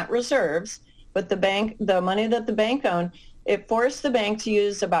owned, not reserves, but the money that the bank owned. It forced the bank to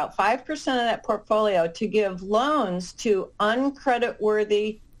use about 5% of that portfolio to give loans to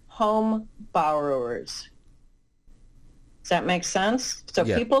uncreditworthy home borrowers. Does that make sense? So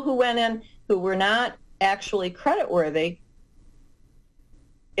people who went in who were not actually creditworthy,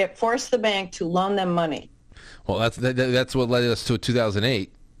 it forced the bank to loan them money. Well, that's what led us to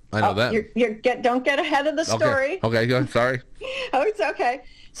 2008. I know that. Don't get ahead of the story. Okay, go ahead. Sorry. Oh, it's okay.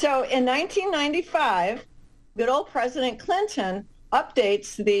 So in 1995, good old President Clinton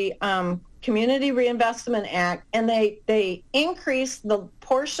updates the Community Reinvestment Act, and they increase the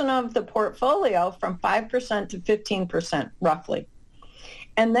portion of the portfolio from 5% to 15%, roughly.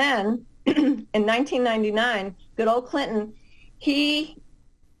 And then in 1999, good old Clinton, he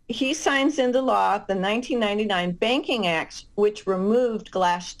signs into law the 1999 Banking Act, which removed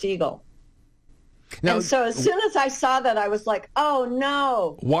Glass-Steagall. Now, and so as soon as I saw that, I was like, oh,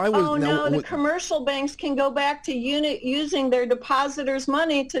 no. The commercial banks can go back to using their depositors'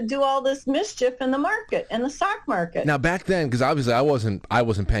 money to do all this mischief in the market, in the stock market. Now, back then, because obviously I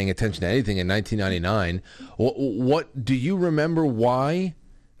wasn't paying attention to anything in 1999, what do you remember why?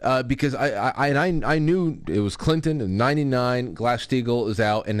 Because I knew it was Clinton in 99, Glass-Steagall is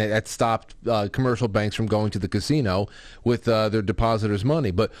out, and that stopped commercial banks from going to the casino with their depositors' money.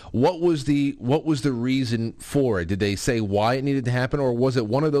 But what was the reason for it? Did they say why it needed to happen, or was it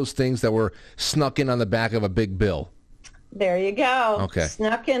one of those things that were snuck in on the back of a big bill? There you go. Okay.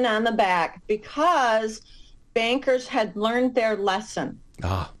 Snuck in on the back because bankers had learned their lesson.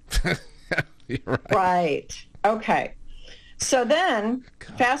 Ah, you're right. Right. Okay. So then,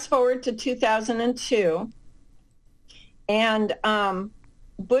 fast forward to 2002, and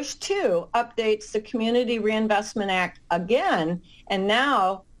Bush 2 updates the Community Reinvestment Act again, and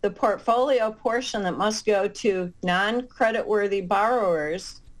now the portfolio portion that must go to non-creditworthy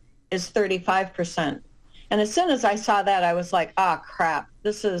borrowers is 35%. And as soon as I saw that, I was like, crap,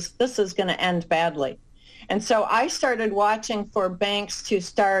 this is going to end badly. And so I started watching for banks to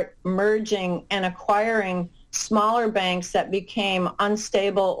start merging and acquiring smaller banks that became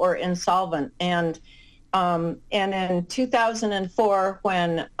unstable or insolvent. And in 2004,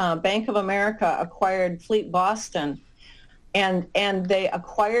 when Bank of America acquired Fleet Boston, and they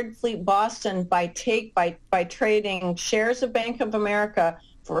acquired Fleet Boston by trading shares of Bank of America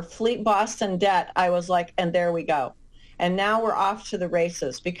for Fleet Boston debt, I was like, and there we go. And now we're off to the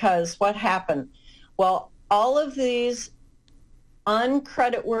races, because what happened? Well, all of these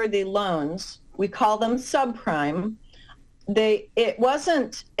uncreditworthy loans, we call them subprime. It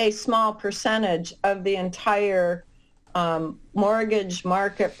wasn't a small percentage of the entire mortgage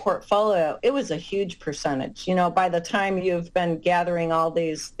market portfolio. It was a huge percentage. By the time you've been gathering all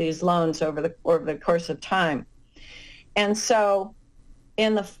these loans over the course of time, and so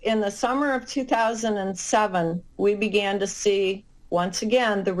in the summer of 2007, we began to see once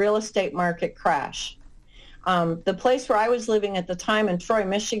again the real estate market crash. The place where I was living at the time in Troy,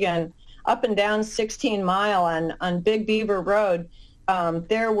 Michigan, up and down 16 Mile on Big Beaver Road,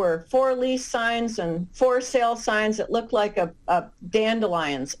 there were 4 lease signs and 4 sale signs that looked like a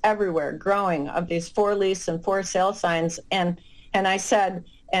dandelions everywhere growing of these 4 lease and 4 sale signs. And I said,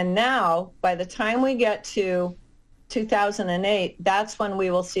 and now by the time we get to 2008, that's when we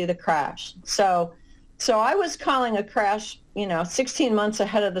will see the crash. So I was calling a crash, 16 months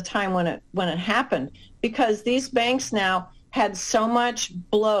ahead of the time when it happened, because these banks now had so much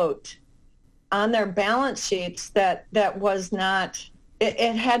bloat on their balance sheets that was not,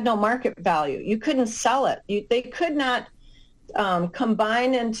 it had no market value. You couldn't sell it. They could not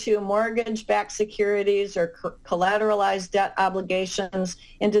combine into mortgage-backed securities or collateralized debt obligations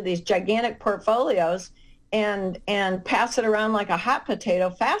into these gigantic portfolios and pass it around like a hot potato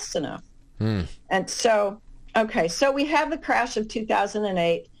fast enough. And so we have the crash of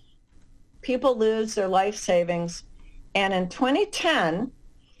 2008. People lose their life savings. And in 2010,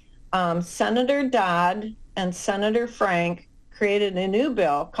 Senator Dodd and Senator Frank created a new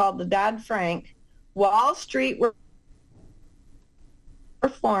bill called the Dodd-Frank Wall Street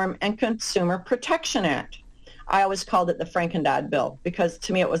Reform and Consumer Protection Act. I always called it the Frank and Dodd bill because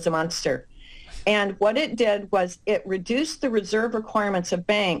to me it was a monster. And what it did was it reduced the reserve requirements of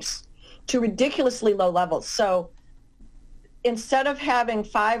banks to ridiculously low levels. So instead of having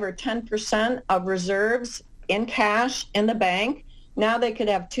 5 or 10% of reserves in cash in the bank, now they could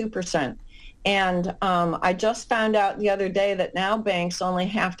have 2%. And I just found out the other day that now banks only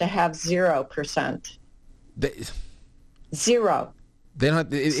have to have 0%. Zero.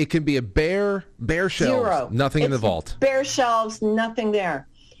 It can be a bare shelves, Zero. Nothing in the vault. Bare shelves, nothing there.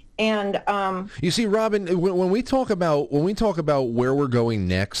 And you see, Robin, when we talk about where we're going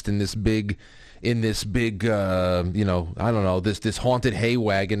next in this big, I don't know, this haunted hay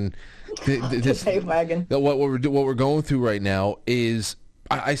wagon. This hay wagon. What we're going through right now is,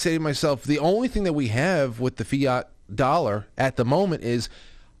 I say to myself, the only thing that we have with the fiat dollar at the moment is,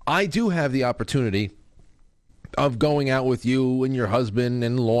 I do have the opportunity of going out with you and your husband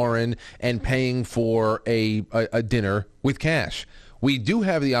and Lauren and paying for a dinner with cash. We do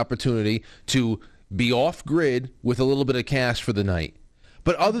have the opportunity to be off grid with a little bit of cash for the night.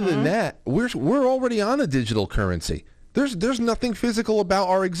 But other than that, we're already on a digital currency. There's nothing physical about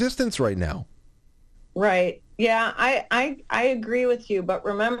our existence right now. Right. Yeah, I agree with you. But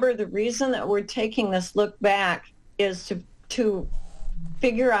remember, the reason that we're taking this look back is to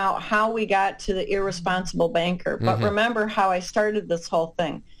figure out how we got to the irresponsible banker. But remember how I started this whole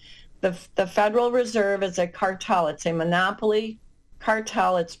thing. The Federal Reserve is a cartel. It's a monopoly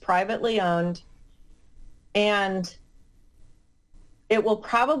cartel. It's privately owned. And it will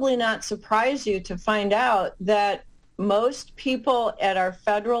probably not surprise you to find out that most people at our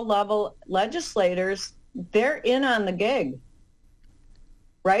federal level legislators, they're in on the gig,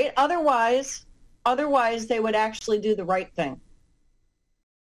 right? Otherwise they would actually do the right thing.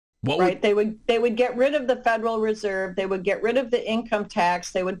 They would get rid of the Federal Reserve. They would get rid of the income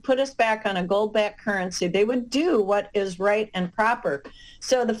tax. They would put us back on a gold-backed currency. They would do what is right and proper.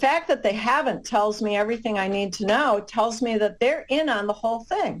 So the fact that they haven't tells me everything I need to know, tells me that they're in on the whole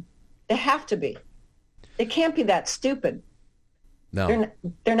thing. They have to be. They can't be that stupid. No.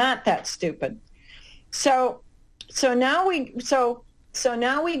 They're not that stupid. So now we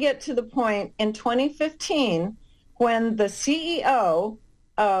get to the point in 2015 when the CEO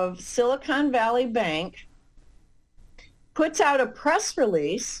of Silicon Valley Bank puts out a press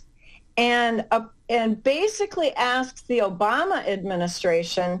release and basically asks the Obama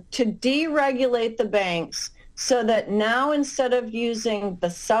administration to deregulate the banks so that now instead of using the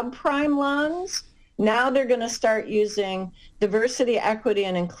subprime loans, now they're going to start using diversity, equity,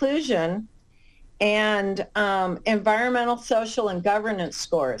 and inclusion and environmental, social, and governance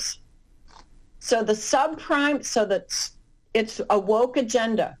scores. So the subprime, it's a woke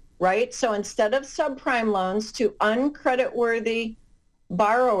agenda, right? So instead of subprime loans to uncreditworthy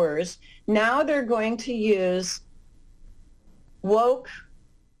borrowers, now they're going to use woke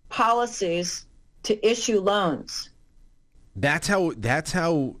policies to issue loans. That's how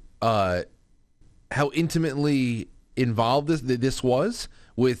intimately involved this was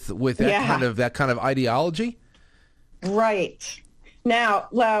with that kind of ideology. Right. Now,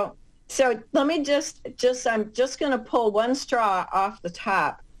 well, so let me I'm just going to pull one straw off the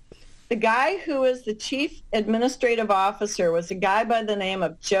top. The guy who was the chief administrative officer was a guy by the name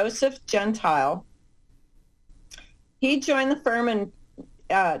of Joseph Gentile. He joined the firm in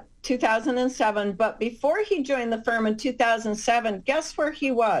 2007, but before he joined the firm in 2007, guess where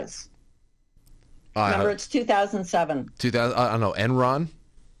he was? Remember, it's 2007. I don't know, Enron?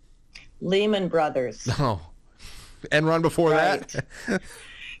 Lehman Brothers. Oh, Enron before that?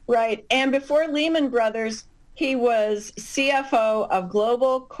 Right. And before Lehman Brothers, he was CFO of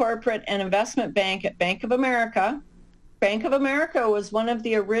Global Corporate and Investment Bank at Bank of America. Bank of America was one of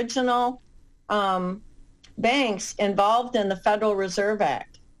the original banks involved in the Federal Reserve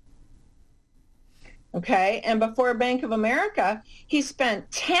Act. Okay. And before Bank of America, he spent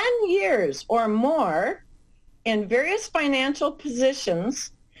 10 years or more in various financial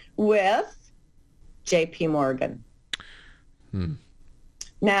positions with J.P. Morgan.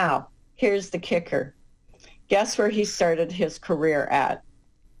 Now, here's the kicker. Guess where he started his career at?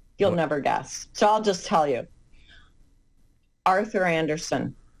 You'll never guess. So I'll just tell you. Arthur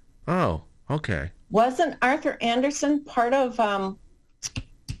Andersen. Oh, okay. Wasn't Arthur Andersen part of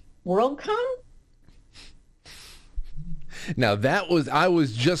WorldCom? Now, I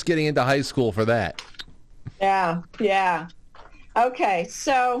was just getting into high school for that. Yeah. Okay,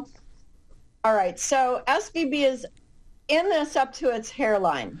 so, all right. So SVB is in this up to its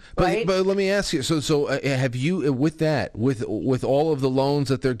hairline, right? But let me ask you. So have you, with all of the loans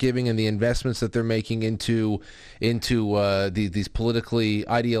that they're giving and the investments that they're making into these politically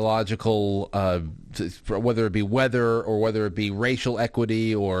ideological, whether it be weather or whether it be racial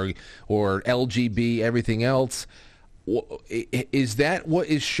equity or LGB, everything else, is that what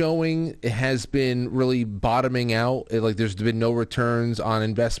is showing has been really bottoming out? Like there's been no returns on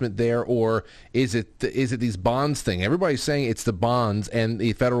investment there, or is it these bonds thing? Everybody's saying it's the bonds and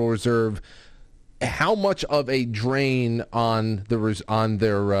the Federal Reserve. How much of a drain on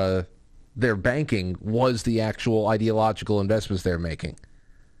their banking was the actual ideological investments they're making?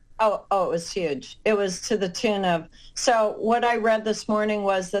 Oh, it was huge. It was to the tune of. So what I read this morning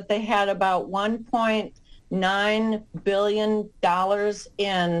was that they had about $1.9 billion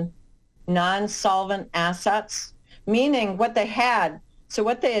in non-solvent assets, meaning what they had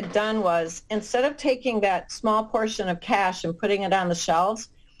done was, instead of taking that small portion of cash and putting it on the shelves,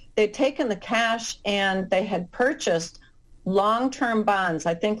 they'd taken the cash and they had purchased long-term bonds,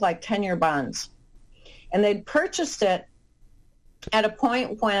 I think like 10-year bonds. And they'd purchased it at a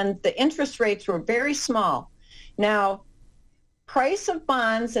point when the interest rates were very small. Now, price of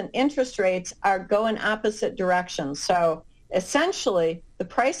bonds and interest rates are going opposite directions. So essentially, the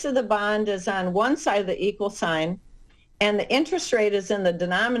price of the bond is on one side of the equal sign, and the interest rate is in the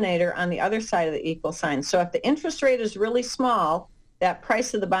denominator on the other side of the equal sign. So if the interest rate is really small, that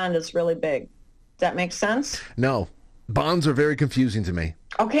price of the bond is really big. Does that make sense? No. Bonds are very confusing to me.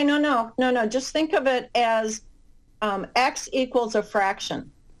 Okay, no. Just think of it as X equals a fraction.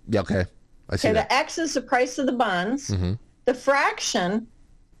 Yeah, okay. I see that. The X is the price of the bonds. Mm-hmm. The fraction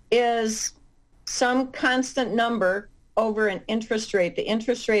is some constant number over an interest rate. The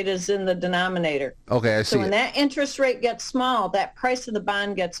interest rate is in the denominator. Okay, I see. So when that interest rate gets small, that price of the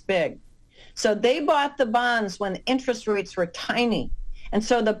bond gets big. So they bought the bonds when the interest rates were tiny. And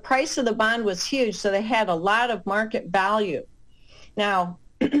so the price of the bond was huge, so they had a lot of market value. Now,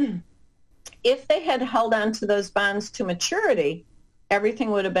 if they had held on to those bonds to maturity,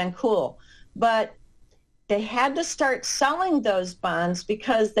 everything would have been cool. But they had to start selling those bonds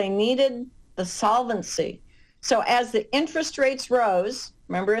because they needed the solvency. So as the interest rates rose,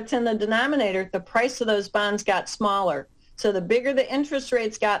 remember it's in the denominator, the price of those bonds got smaller. So the bigger the interest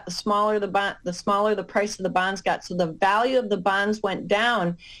rates got, the smaller the price of the bonds got. So the value of the bonds went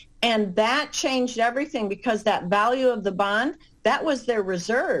down. And that changed everything because that value of the bond, that was their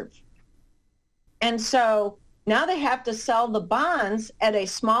reserve. And so now they have to sell the bonds at a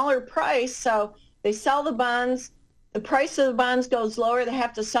smaller price. So they sell the bonds, the price of the bonds goes lower, they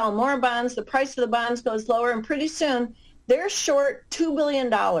have to sell more bonds, the price of the bonds goes lower, and pretty soon they're short $2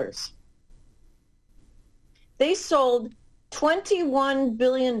 billion. They sold $21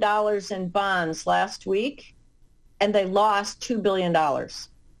 billion in bonds last week, and they lost $2 billion.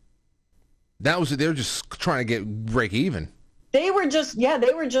 They're just trying to break even. They were just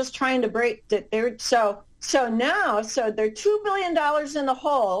trying to break it. So they're $2 billion in the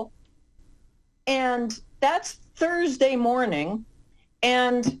hole. And that's Thursday morning.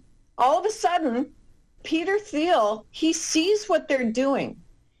 And all of a sudden, Peter Thiel, he sees what they're doing.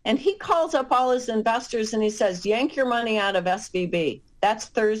 And he calls up all his investors and he says, yank your money out of SVB. That's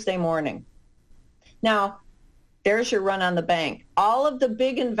Thursday morning. Now, there's your run on the bank. All of the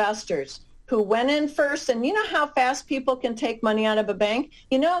big investors who went in first, and you know how fast people can take money out of a bank?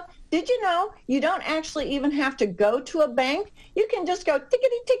 Did you know you don't actually even have to go to a bank? You can just go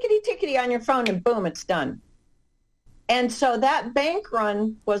tickety on your phone and boom, it's done. And so that bank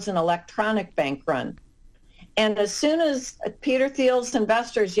run was an electronic bank run. And as soon as Peter Thiel's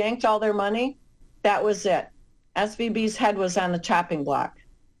investors yanked all their money, that was it. SVB's head was on the chopping block.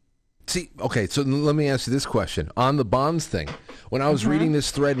 See, okay, so let me ask you this question. On the bonds thing, when I was reading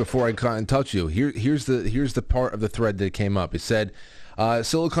this thread before I got in touch with you, here's the part of the thread that came up. It said,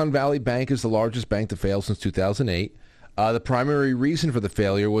 Silicon Valley Bank is the largest bank to fail since 2008. The primary reason for the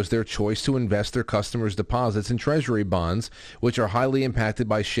failure was their choice to invest their customers' deposits in treasury bonds, which are highly impacted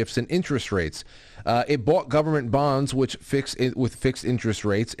by shifts in interest rates. It bought government bonds with fixed interest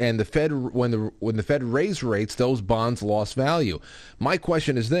rates, and the Fed, when the Fed raised rates, those bonds lost value. My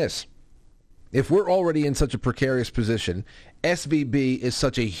question is this. If we're already in such a precarious position, SVB is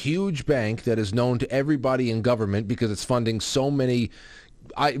such a huge bank that is known to everybody in government because it's funding so many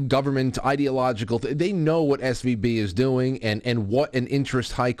government ideological. They know what SVB is doing and what an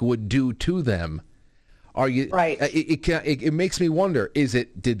interest hike would do to them. Are you right? It makes me wonder: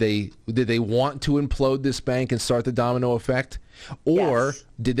 did they want to implode this bank and start the domino effect, or Yes.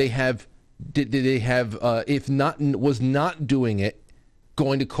 did they have if not was not doing it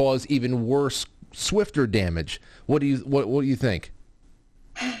going to cause even worse, swifter damage? What do you think?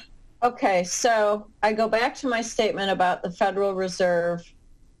 Okay, so I go back to my statement about the Federal Reserve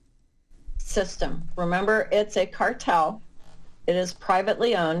system. Remember, it's a cartel. It is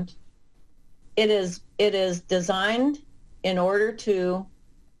privately owned. It is designed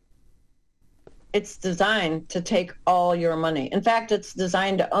it's designed to take all your money. In fact, it's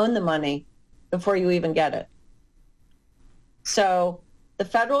designed to own the money before you even get it. So the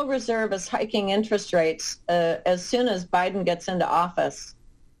Federal Reserve is hiking interest rates as soon as Biden gets into office.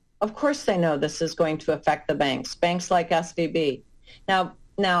 Of course they know this is going to affect the banks like SVB.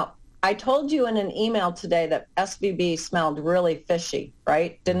 Now, I told you in an email today that SVB smelled really fishy,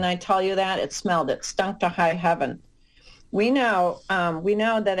 right? Didn't I tell you that? It stunk to high heaven. We know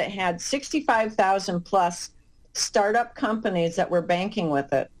that it had 65,000 plus startup companies that were banking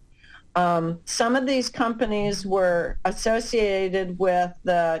with it. Some of these companies were associated with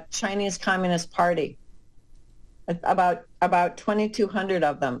the Chinese Communist Party, about 2,200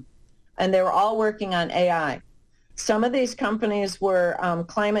 of them, and they were all working on AI. Some of these companies were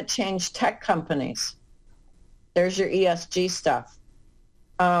climate change tech companies. There's your ESG stuff.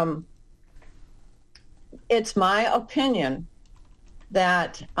 It's my opinion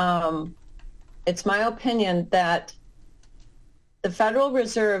that the Federal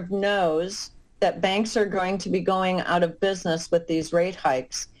Reserve knows that banks are going to be going out of business with these rate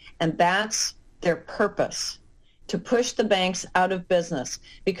hikes, and that's their purpose, to push the banks out of business.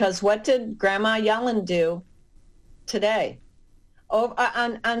 Because what did Grandma Yellen do today?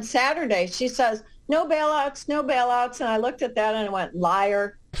 On Saturday, she says, no bailouts, no bailouts. And I looked at that and I went,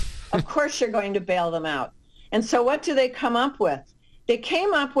 liar. Of course you're going to bail them out. And so what do they come up with? They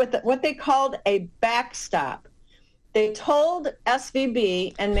came up with what they called a backstop. They told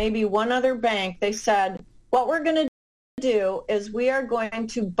SVB and maybe one other bank, they said, what we're going to do is we are going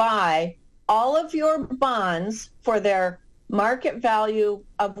to buy all of your bonds for their market value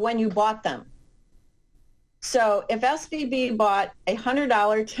of when you bought them. So if SVB bought a $100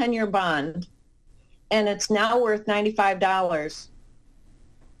 10-year bond and it's now worth $95,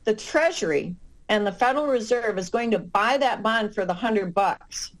 the Treasury and the Federal Reserve is going to buy that bond for the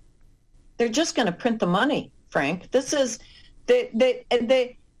 $100. They're just going to print the money, Frank. This is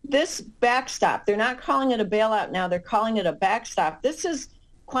this backstop. They're not calling it a bailout now. They're calling it a backstop. This is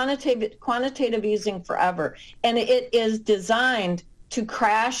quantitative easing forever, and it is designed to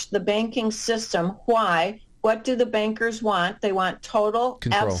crash the banking system. Why? What do the bankers want? They want total,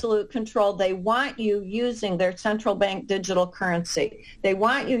 absolute control. They want you using their central bank digital currency. They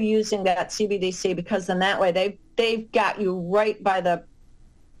want you using that CBDC because in that way they've got you right by the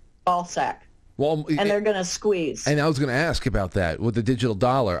ball sack. Well, and they're going to squeeze. And I was going to ask about that with the digital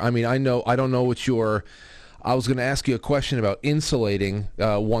dollar. I mean, I don't know what I was going to ask you a question about insulating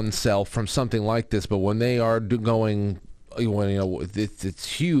oneself from something like this, but when they are going, it's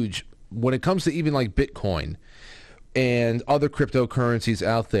huge. When it comes to even like Bitcoin and other cryptocurrencies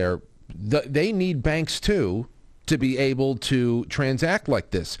out there, they need banks too to be able to transact like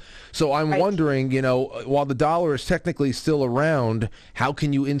this. So I'm wondering, while the dollar is technically still around, how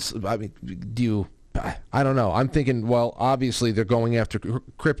can you I don't know. I'm thinking, well, obviously they're going after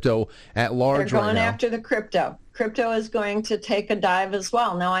crypto at large right now. They're going after the crypto. Crypto is going to take a dive as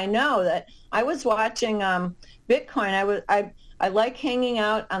well. Now, I know that I was watching Bitcoin. I like hanging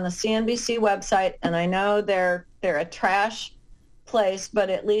out on the CNBC website, and I know they're a trash place,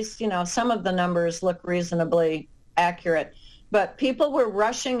 but at least, some of the numbers look reasonably accurate. But people were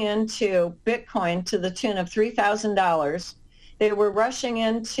rushing into Bitcoin to the tune of $3,000. They were rushing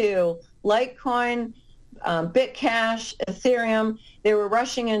into Litecoin, Bitcash, Ethereum. They were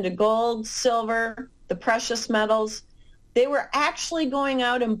rushing into gold, silver, the precious metals. They were actually going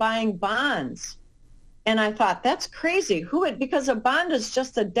out and buying bonds. And I thought, that's crazy. Because a bond is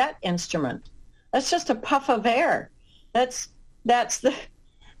just a debt instrument. That's just a puff of air. That's the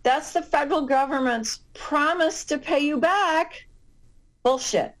federal government's promise to pay you back.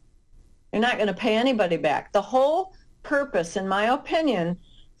 Bullshit. You're not going to pay anybody back. The whole purpose, in my opinion,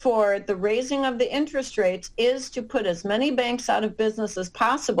 for the raising of the interest rates is to put as many banks out of business as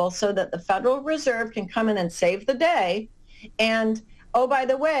possible so that the Federal Reserve can come in and save the day. And, oh, by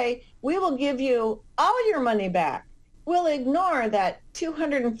the way, we will give you all your money back. We'll ignore that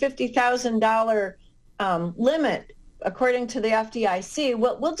 $250,000 limit, according to the FDIC.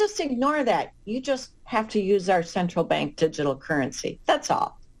 We'll just ignore that. You just have to use our central bank digital currency. That's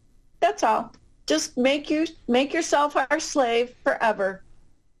all. That's all. Just make yourself our slave forever,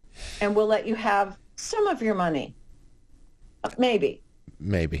 and we'll let you have some of your money. Maybe.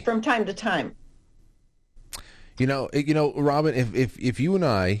 From time to time. You know, Robin, if you and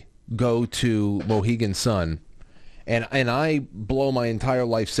I go to Mohegan Sun and I blow my entire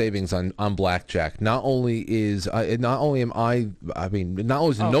life savings on blackjack, no one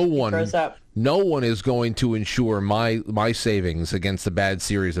is going to insure my savings against a bad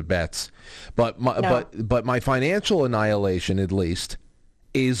series of bets, but my financial annihilation, at least,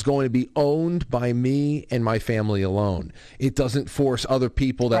 is going to be owned by me and my family alone. It doesn't force other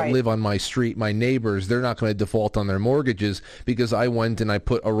people that live on my street, my neighbors. They're not going to default on their mortgages because I went and I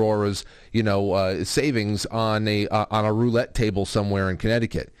put Aurora's, savings on a roulette table somewhere in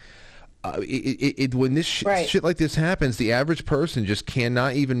Connecticut. When this shit like this happens, the average person just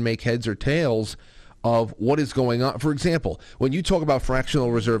cannot even make heads or tails of what is going on. For example, when you talk about fractional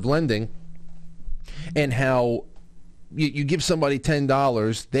reserve lending and how you give somebody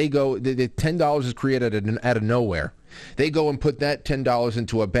 $10, the $10 is created out of nowhere. They go and put that $10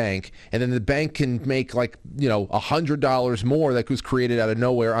 into a bank, and then the bank can make $100 more that was created out of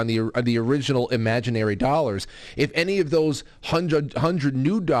nowhere on the original imaginary dollars. If any of those hundred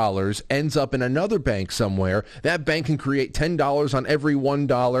new dollars ends up in another bank somewhere, that bank can create $10 on every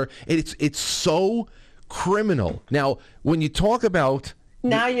 $1. It's so criminal. Now, when you talk about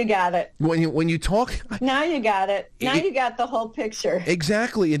now you got it. When you talk, now you got it. Now you got the whole picture.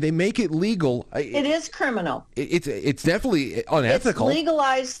 Exactly, and they make it legal. It is criminal. It's definitely unethical. It's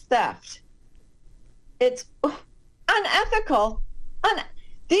legalized theft. It's unethical.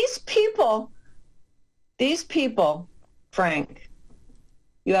 These people, Frank,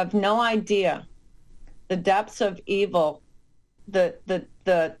 you have no idea the depths of evil.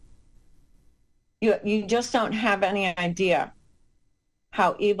 You just don't have any idea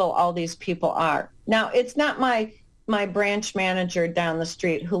how evil all these people are. Now, it's not my branch manager down the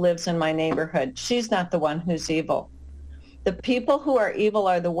street who lives in my neighborhood. She's not the one who's evil. The people who are evil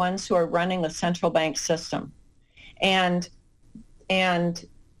are the ones who are running the central bank system. And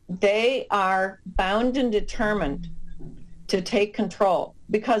they are bound and determined to take control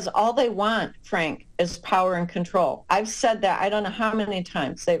because all they want, Frank, is power and control. I've said that I don't know how many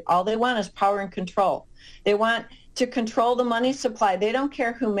times. All they want is power and control. They want to control the money supply. They don't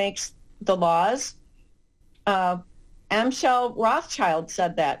care who makes the laws. Amschel Rothschild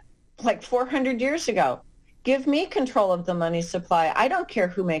said that like 400 years ago. Give me control of the money supply. I don't care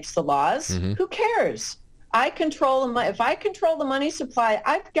who makes the laws. Mm-hmm. Who cares? If I control the money supply,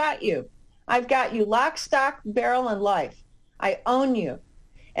 I've got you. I've got you lock, stock, barrel, and life. I own you.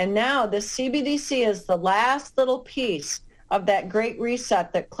 And now the CBDC is the last little piece of that great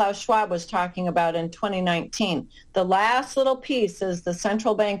reset that Klaus Schwab was talking about in 2019. The last little piece is the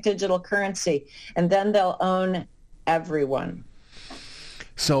central bank digital currency, and then they'll own everyone.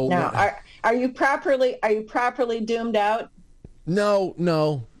 So now, are you properly doomed out? No.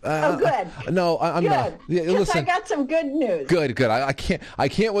 Oh, good. No, I'm good. not. Yeah, listen, I got some good news. Good. I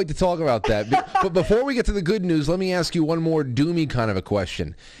can't wait to talk about that. But before we get to the good news, let me ask you one more doomy kind of a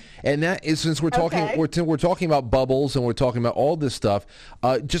question. And that is, since we're talking, we're talking about bubbles and we're talking about all this stuff.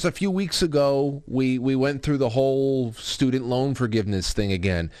 Just a few weeks ago, we went through the whole student loan forgiveness thing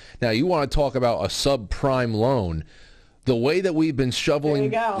again. Now, you want to talk about a subprime loan? The way that we've been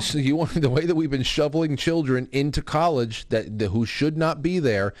shoveling, the way that we've been shoveling children into college who should not be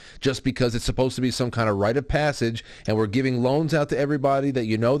there just because it's supposed to be some kind of rite of passage, and we're giving loans out to everybody that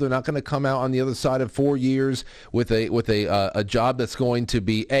they're not going to come out on the other side of 4 years with a job that's going to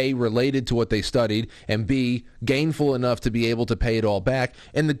be A, related to what they studied, and B, gainful enough to be able to pay it all back,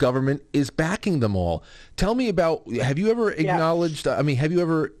 and the government is backing them all. Tell me about, have you ever acknowledged, have you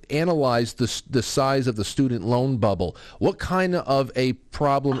ever analyzed the size of the student loan bubble? What kind of a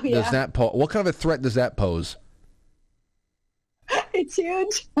problem does that pose? What kind of a threat does that pose? It's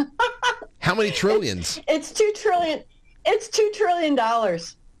huge. How many trillions? It's $2 trillion. It's $2 trillion.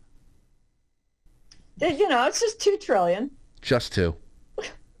 It's just $2 trillion. Just two.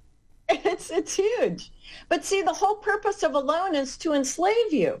 It's huge. But see, the whole purpose of a loan is to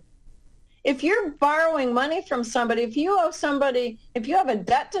enslave you. If you're borrowing money from somebody, if you have a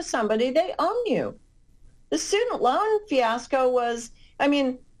debt to somebody, they own you. The student loan fiasco was,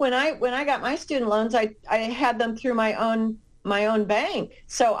 when I got my student loans, I had them through my own bank.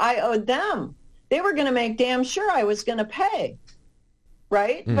 So I owed them. They were going to make damn sure I was going to pay.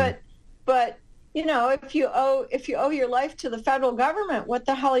 Right? But if you owe your life to the federal government, what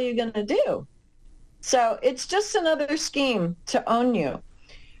the hell are you going to do? So it's just another scheme to own you.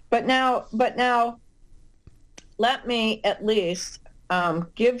 But now, let me at least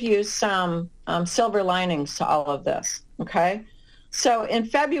give you some silver linings to all of this. Okay. So in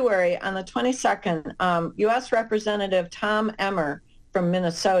February, on the 22nd, U.S. Representative Tom Emmer from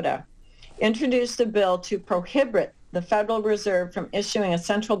Minnesota introduced a bill to prohibit the Federal Reserve from issuing a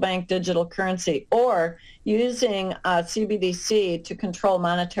central bank digital currency or using CBDC to control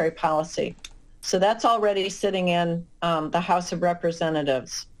monetary policy. So that's already sitting in the House of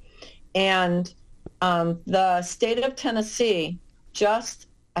Representatives. And the state of Tennessee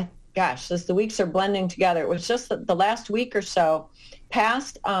as the weeks are blending together, it was just the last week or so,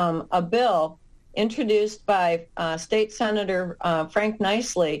 passed a bill introduced by State Senator Frank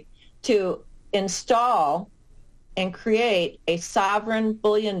Nicely to install and create a sovereign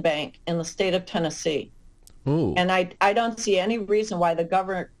bullion bank in the state of Tennessee. Ooh. And I don't see any reason why the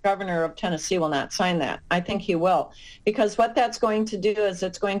governor of Tennessee will not sign that. I think he will. Because what that's going to do is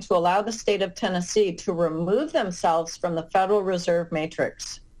it's going to allow the state of Tennessee to remove themselves from the Federal Reserve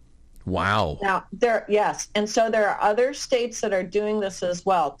matrix. Wow. Now, yes. And so there are other states that are doing this as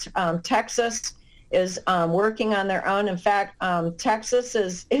well. Texas is working on their own. In fact, Texas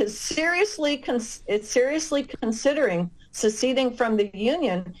is seriously considering seceding from the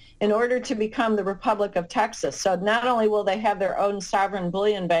Union in order to become the Republic of Texas. So not only will they have their own sovereign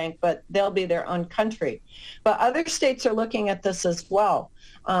bullion bank, but they'll be their own country. But other states are looking at this as well.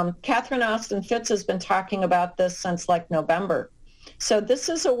 Catherine Austin Fitts has been talking about this since November. So this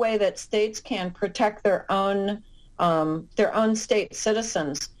is a way that states can protect their own state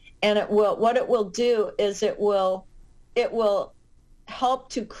citizens. And what it will do is it will help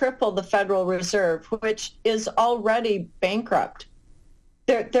to cripple the Federal Reserve, which is already bankrupt.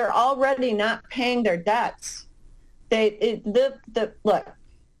 They're already not paying their debts. Look,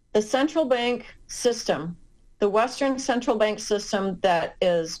 the central bank system, the Western central bank system that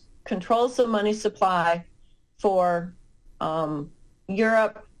controls the money supply for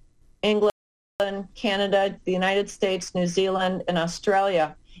Europe, England, Canada, the United States, New Zealand, and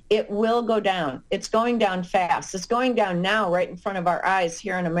Australia, it will go down. It's going down fast. It's going down now right in front of our eyes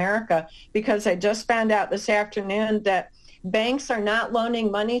here in America, because I just found out this afternoon that banks are not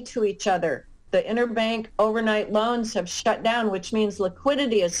loaning money to each other. The interbank overnight loans have shut down, which means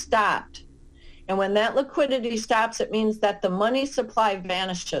liquidity has stopped. And when that liquidity stops, it means that the money supply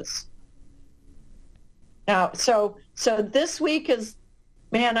vanishes. Now, so this week is,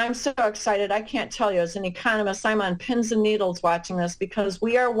 man, I'm so excited. I can't tell you. As an economist, I'm on pins and needles watching this, because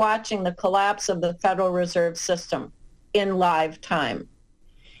we are watching the collapse of the Federal Reserve System in live time.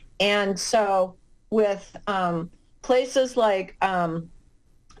 And so with places like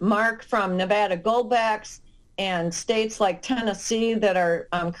Mark from Nevada Goldbacks and states like Tennessee that are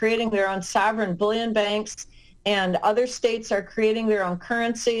creating their own sovereign bullion banks, and other states are creating their own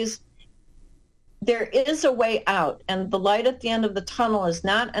currencies, there is a way out, and the light at the end of the tunnel is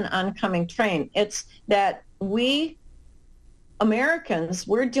not an oncoming train. It's that we Americans,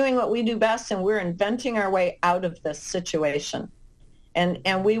 we're doing what we do best, and we're inventing our way out of this situation.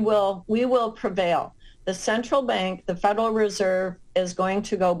 And we will prevail. The central bank, the Federal Reserve, is going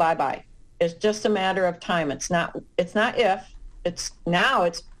to go bye-bye. It's just a matter of time. It's not if. It's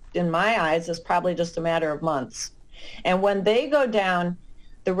in my eyes, it's probably just a matter of months. And when they go down,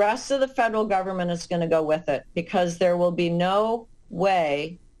 the rest of the federal government is going to go with it, because there will be no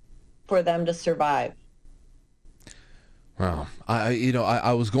way for them to survive. Wow.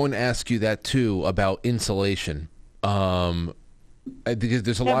 I was going to ask you that too about insulation. Because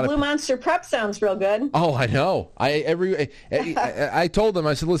there's a lot of Blue Monster Prep sounds real good. Oh, I know. I told them,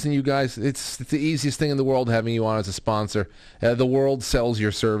 I said, listen, you guys, it's the easiest thing in the world having you on as a sponsor. The world sells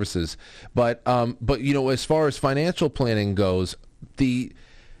your services, but as far as financial planning goes,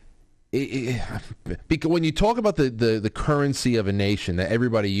 because when you talk about the currency of a nation that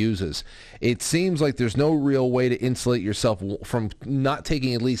everybody uses, it seems like there's no real way to insulate yourself from not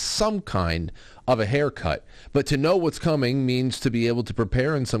taking at least some kind of a haircut. But to know what's coming means to be able to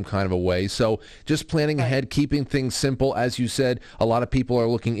prepare in some kind of a way. So just planning ahead, keeping things simple. As you said, a lot of people are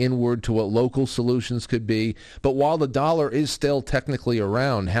looking inward to what local solutions could be. But while the dollar is still technically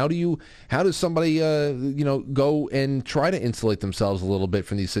around, how does somebody go and try to insulate themselves a little bit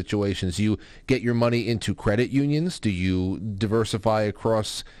from these situations? You get your money into credit unions? Do you diversify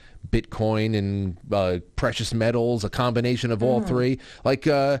across Bitcoin and precious metals, a combination of all three?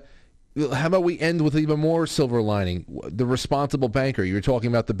 How about we end with even more silver lining? The responsible banker. You were talking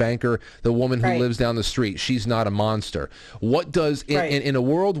about the banker, the woman who lives down the street. She's not a monster. What does, in a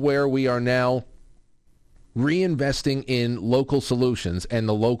world where we are now reinvesting in local solutions and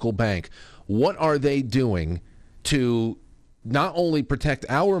the local bank, what are they doing to not only protect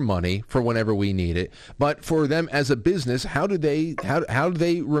our money for whenever we need it, but for them as a business, how do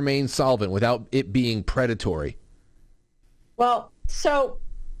they remain solvent without it being predatory? Well, so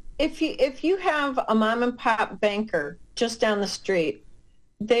if you have a mom and pop banker just down the street,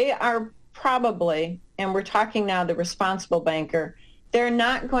 they are probably, and we're talking now the responsible banker, they're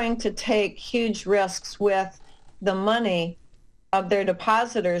not going to take huge risks with the money of their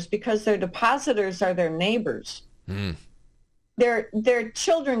depositors because their depositors are their neighbors. Their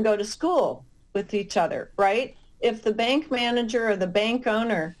children go to school with each other, right? If the bank manager or the bank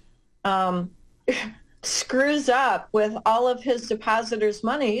owner screws up with all of his depositors'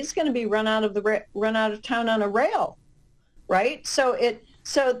 money, he's going to be run out of town on a rail, right? So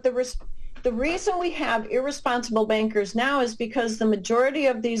the reason we have irresponsible bankers now is because the majority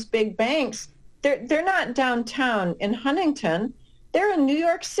of these big banks, they're not downtown in Huntington, they're in New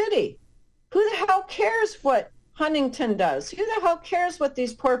York City. Who the hell cares what Huntington does? Who the hell cares what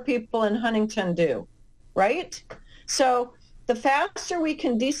these poor people in Huntington do, right? So the faster we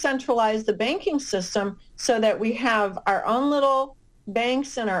can decentralize the banking system so that we have our own little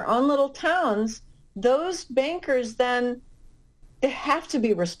banks in our own little towns, those bankers then, they have to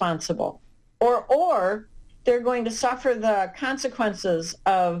be responsible, or they're going to suffer the consequences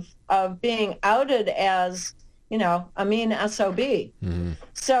of being outed as, a mean SOB.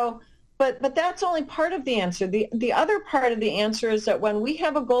 So, but that's only part of the answer. The other part of the answer is that when we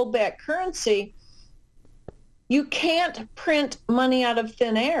have a gold-backed currency, you can't print money out of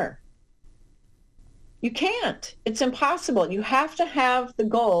thin air. You can't. It's impossible. You have to have the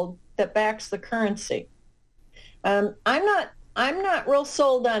gold that backs the currency. I'm not real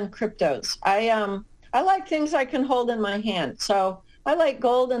sold on cryptos. I like things I can hold in my hand. So I like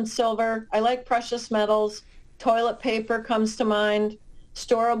gold and silver. I like precious metals. Toilet paper comes to mind.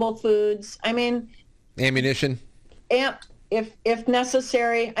 Storable foods. I mean, ammunition. If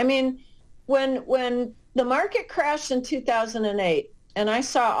necessary. I mean, when the market crashed in 2008, and I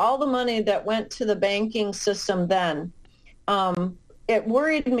saw all the money that went to the banking system then, it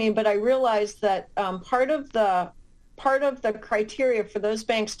worried me, but I realized that part of the criteria for those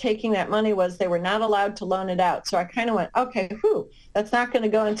banks taking that money was they were not allowed to loan it out. So I kind of went, okay, that's not going to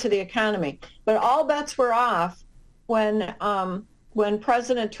go into the economy. But all bets were off when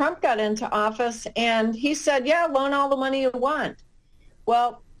President Trump got into office, and he said, yeah, loan all the money you want.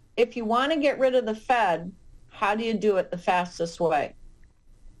 Well, if you want to get rid of the Fed, how do you do it the fastest way?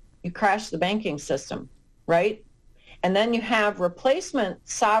 You crash the banking system, right? And then you have replacement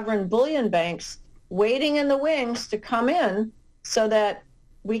sovereign bullion banks waiting in the wings to come in so that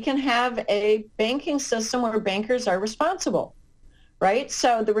we can have a banking system where bankers are responsible, right?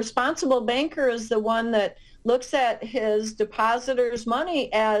 So the responsible banker is the one that looks at his depositors'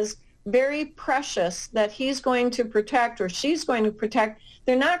 money as very precious that he's going to protect or she's going to protect.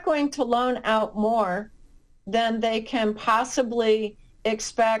 They're not going to loan out more than they can possibly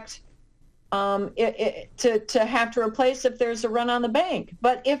expect to have to replace if there's a run on the bank.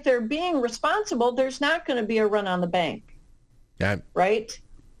 But if they're being responsible, there's not going to be a run on the bank. Yeah. Right?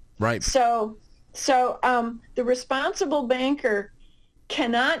 Right. So the responsible banker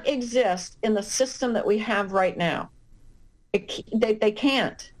cannot exist in the system that we have right now. They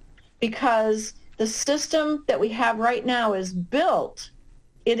can't, because the system that we have right now is built,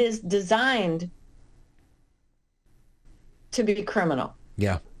 it is designed to be criminal.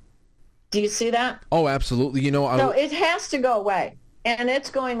 Yeah. Do you see that? Oh, absolutely. So it has to go away, and it's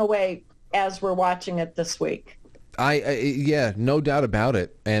going away as we're watching it this week. Yeah, no doubt about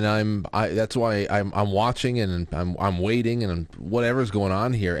it. And that's why I'm watching and I'm waiting and whatever's going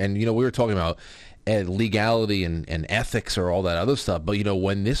on here. And we were talking about legality and ethics or all that other stuff. But,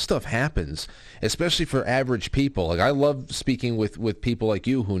 when this stuff happens, especially for average people, like I love speaking with people like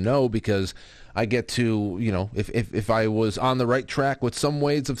you who know, because I get to, if I was on the right track with some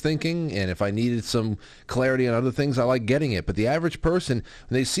ways of thinking, and if I needed some clarity on other things, I like getting it. But the average person,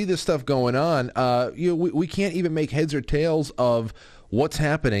 when they see this stuff going on, we can't even make heads or tails of what's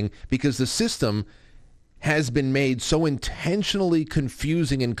happening, because the system has been made so intentionally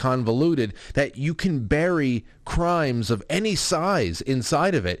confusing and convoluted that you can bury crimes of any size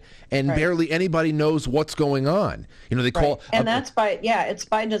inside of it, and barely anybody knows what's going on. They call, and that's it's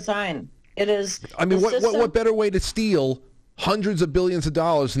by design. It is. I mean, what better way to steal hundreds of billions of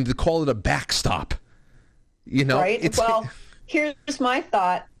dollars than to call it a backstop? Right. Well, here's my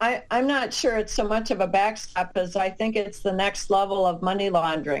thought. I'm not sure it's so much of a backstop as I think it's the next level of money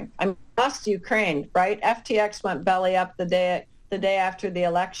laundering. I lost Ukraine, right? FTX went belly up the day after the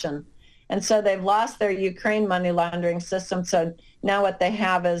election. And so they've lost their Ukraine money laundering system. So now what they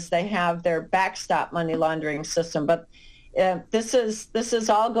have is their backstop money laundering system. But this is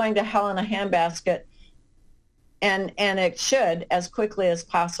all going to hell in a handbasket, and it should, as quickly as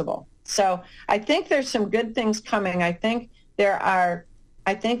possible. So I think there's some good things coming. I think there are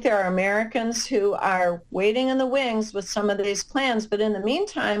Americans who are waiting in the wings with some of these plans. But in the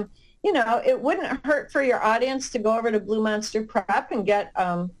meantime, it wouldn't hurt for your audience to go over to Blue Monster Prep and get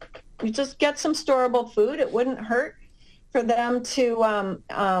some storable food. It wouldn't hurt for them to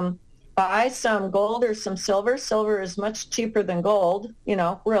buy some gold or some silver. Silver is much cheaper than gold,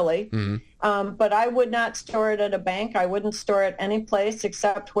 really. Mm-hmm. But I would not store it at a bank. I wouldn't store it any place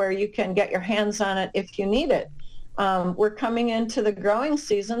except where you can get your hands on it if you need it. We're coming into the growing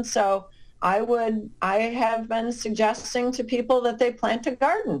season, so I have been suggesting to people that they plant a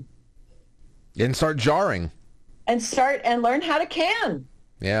garden. And start jarring. And learn how to can.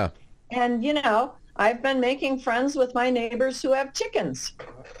 Yeah. And, I've been making friends with my neighbors who have chickens.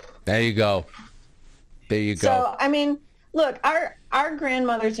 There you go. So, I mean, look, our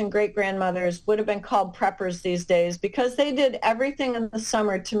grandmothers and great-grandmothers would have been called preppers these days because they did everything in the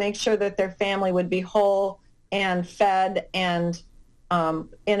summer to make sure that their family would be whole and fed and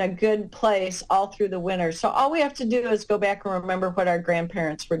in a good place all through the winter. So all we have to do is go back and remember what our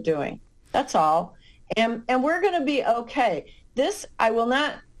grandparents were doing. That's all. And we're going to be okay. This, I will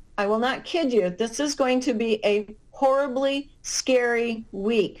not kid you, this is going to be a horribly scary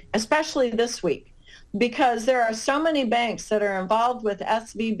week, especially this week, because there are so many banks that are involved with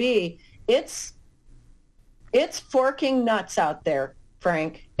SVB. It's forking nuts out there,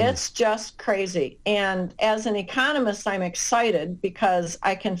 Frank. It's just crazy. And as an economist, I'm excited because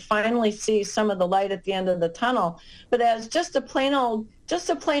I can finally see some of the light at the end of the tunnel. But as just a plain old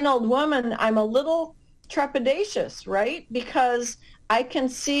woman, I'm a little trepidatious, right? Because I can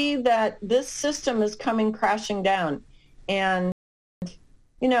see that this system is coming crashing down. And,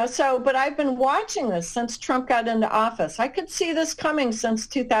 but I've been watching this since Trump got into office. I could see this coming since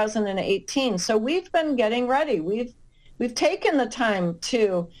 2018. So we've been getting ready. We've taken the time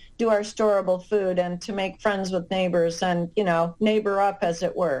to do our storable food and to make friends with neighbors and, neighbor up, as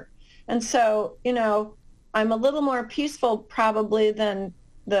it were. And so, I'm a little more peaceful probably than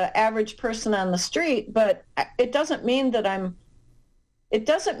the average person on the street, but it doesn't mean that I'm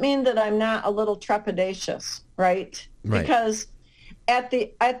not a little trepidatious, right? Because at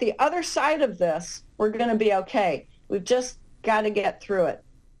the other side of this, we're going to be okay. We've just got to get through it.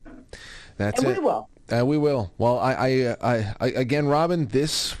 We will. We will. Well, I again, Robin,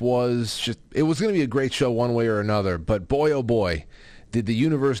 this was it was going to be a great show one way or another, but boy, oh boy, did the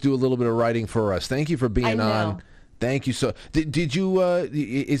universe do a little bit of writing for us. Thank you for being on. Thank you. So did you,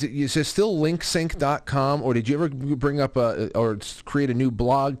 is it still linksync.com, or did you ever bring up or create a new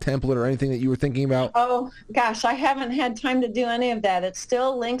blog template or anything that you were thinking about? Oh, gosh, I haven't had time to do any of that. It's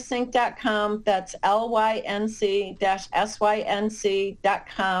still linksync.com. That's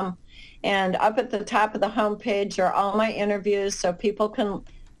lync-sync.com. And up at the top of the homepage are all my interviews so people can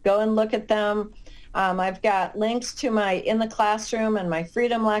go and look at them. I've got links to my In the Classroom and my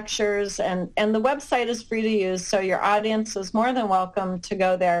Freedom Lectures, and the website is free to use, so your audience is more than welcome to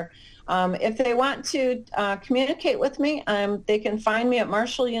go there. If they want to communicate with me, they can find me at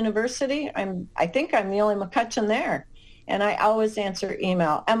Marshall University. I think I'm the only McCutcheon there, and I always answer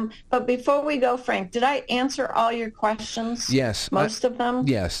email. But before we go, Frank, did I answer all your questions? Yes. Most of them?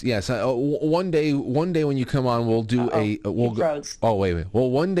 Yes. One day when you come on, we'll do Oh, wait. Well,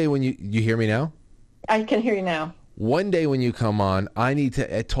 one day when you hear me now? I can hear you now. One day when you come on, I need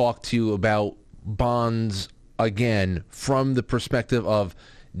to talk to you about bonds again from the perspective of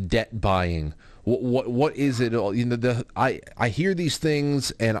debt buying. What is it? I hear these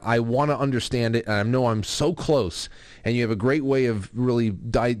things and I want to understand it, and I know I'm so close. And you have a great way of really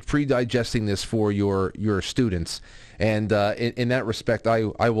pre-digesting this for your students. And in that respect,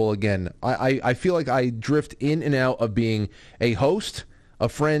 I will again. I feel like I drift in and out of being a host, a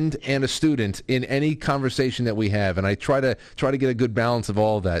friend, and a student in any conversation that we have, and I try to get a good balance of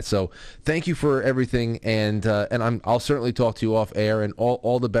all of that. So thank you for everything, and I'll certainly talk to you off air, and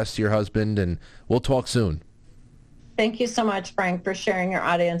all the best to your husband, and we'll talk soon. Thank you so much, Frank, for sharing your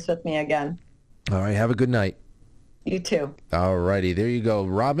audience with me again. All right, have a good night. You too. All righty, there you go.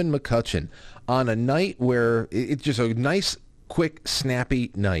 Robin McCutcheon on a night where it's just a nice, quick,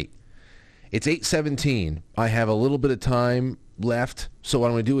 snappy night. It's 8:17. I have a little bit of time left, so what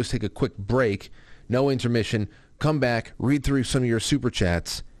I'm going to do is take a quick break, no intermission, come back, read through some of your super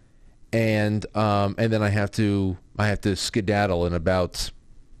chats, and then I have to skedaddle in about,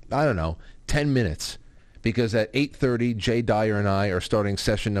 I don't know, 10 minutes, because at 8:30, Jay Dyer and I are starting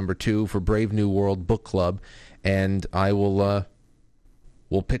session number 2 for Brave New World Book Club, and I will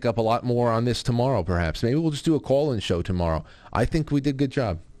we'll pick up a lot more on this tomorrow, perhaps. Maybe we'll just do a call-in show tomorrow. I think we did a good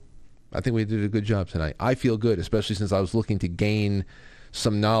job. I think we did a good job tonight. I feel good, especially since I was looking to gain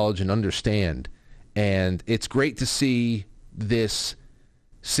some knowledge and understand. And it's great to see this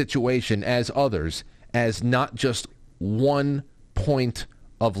situation, as others, as not just one point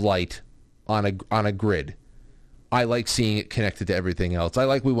of light on a grid. I like seeing it connected to everything else. I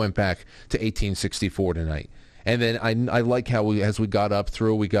like we went back to 1864 tonight. And then I like how as we got up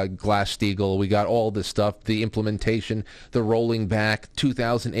through, we got Glass-Steagall, we got all this stuff, the implementation, the rolling back,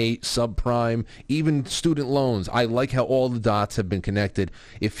 2008, subprime, even student loans. I like how all the dots have been connected.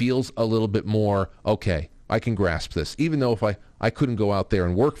 It feels a little bit more, okay, I can grasp this. Even though if I couldn't go out there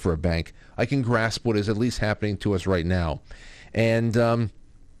and work for a bank, I can grasp what is at least happening to us right now. And,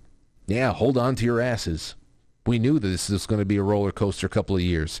 yeah, hold on to your asses. We knew that this was going to be a roller coaster couple of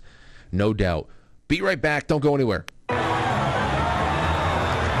years, no doubt. Be right back. Don't go anywhere.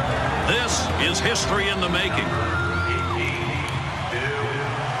 This is history in the making.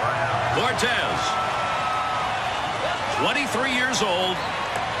 Cortez, 23 years old,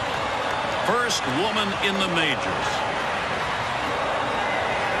 first woman in the majors.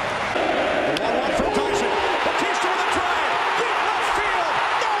 The 1-1 for Tyson. Batista with a drive. Deep left field.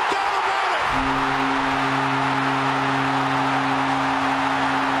 No doubt about it.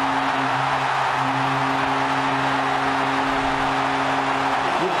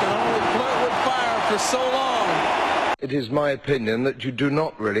 For so long. It is my opinion that you do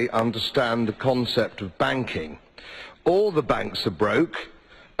not really understand the concept of banking. All the banks are broke.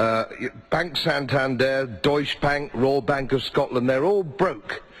 Bank Santander, Deutsche Bank, Royal Bank of Scotland, they're all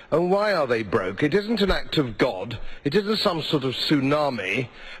broke. And why are they broke? It isn't an act of God. It isn't some sort of tsunami.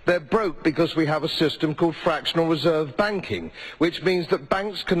 They're broke because we have a system called fractional reserve banking, which means that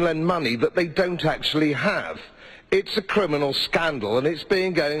banks can lend money that they don't actually have. It's a criminal scandal, and it's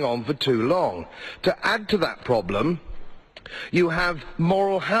been going on for too long. To add to that problem, you have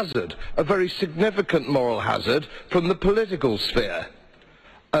moral hazard, a very significant moral hazard from the political sphere.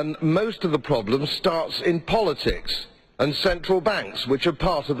 And most of the problem starts in politics and central banks, which are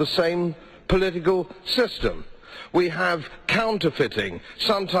part of the same political system. We have counterfeiting,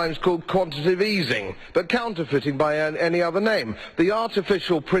 sometimes called quantitative easing, but counterfeiting by any other name. The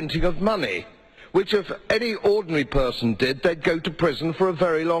artificial printing of money, which if any ordinary person did, they'd go to prison for a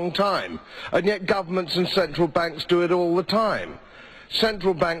very long time. And yet governments and central banks do it all the time.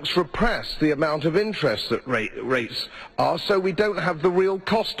 Central banks repress the amount of interest that rates are, so we don't have the real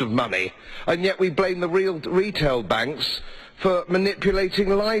cost of money. And yet we blame the real retail banks for manipulating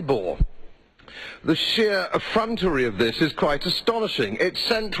LIBOR. The sheer effrontery of this is quite astonishing. It's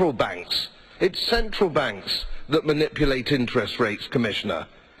central banks. It's central banks that manipulate interest rates, Commissioner.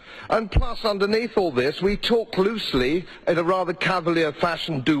 And plus, underneath all this, we talk loosely, in a rather cavalier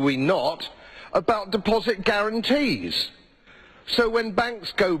fashion, do we not, about deposit guarantees. So when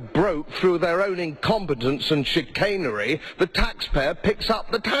banks go broke through their own incompetence and chicanery, the taxpayer picks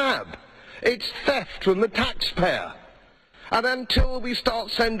up the tab. It's theft from the taxpayer. And until we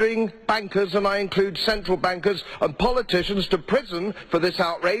start sending bankers, and I include central bankers and politicians, to prison for this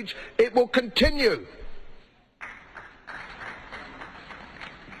outrage, it will continue.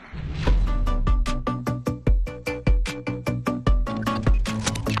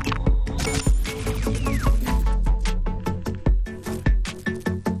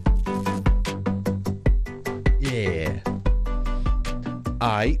 Yeah. All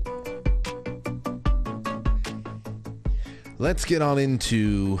right. Let's get on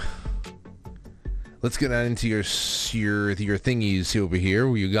into Let's get on into your thingies over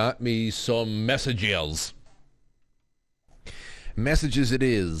here. You got me some messages. Messages it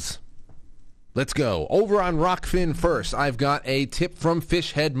is. Let's go. Over on Rockfin first, I've got a tip from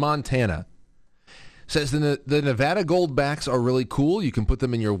Fishhead, Montana. Says the Nevada Goldbacks are really cool. You can put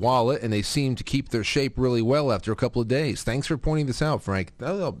them in your wallet, and they seem to keep their shape really well after a couple of days. Thanks for pointing this out, Frank.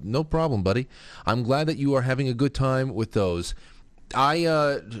 No problem, buddy. I'm glad that you are having a good time with those. I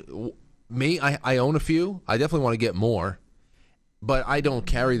own a few. I definitely want to get more, but I don't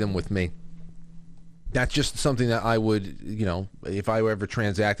carry them with me. That's just something that I would, if I ever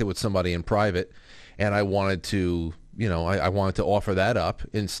transacted with somebody in private and I wanted to, I wanted to offer that up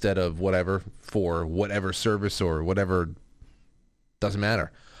instead of whatever for whatever service or whatever, doesn't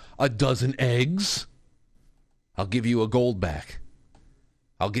matter. A dozen eggs, I'll give you a gold back.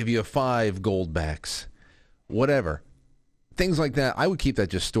 I'll give you 5 gold backs, whatever. Things like that, I would keep that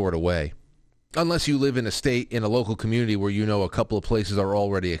just stored away. Unless you live in a state, in a local community where a couple of places are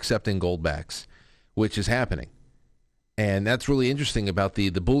already accepting gold backs, which is happening. And that's really interesting about the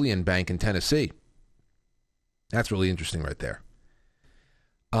Bullion Bank in Tennessee. That's really interesting right there.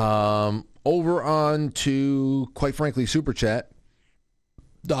 Over on to, quite frankly,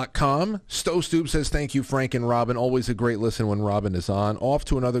 superchat.com. Stostoop says, thank you, Frank and Robin. Always a great listen when Robin is on. Off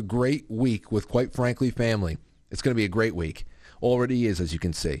to another great week with, quite frankly, family. It's going to be a great week. Already is, as you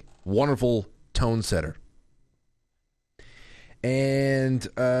can see. Wonderful tone setter. And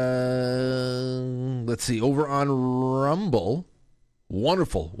let's see, over on Rumble,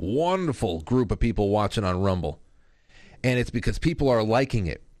 wonderful group of people watching on Rumble. And it's because people are liking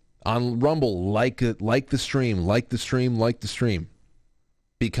it. On Rumble, like the stream.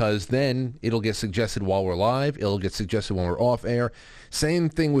 Because then it'll get suggested while we're live. It'll get suggested when we're off air. Same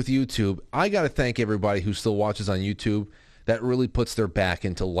thing with YouTube. I got to thank everybody who still watches on YouTube that really puts their back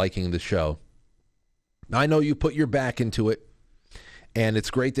into liking the show. I know you put your back into it, and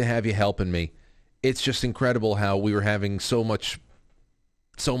it's great to have you helping me. It's just incredible how we were having so much,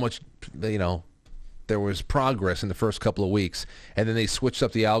 there was progress in the first couple of weeks, and then they switched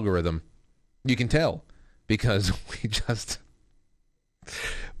up the algorithm. You can tell because we just...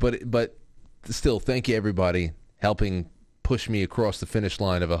 But still, thank you, everybody, helping push me across the finish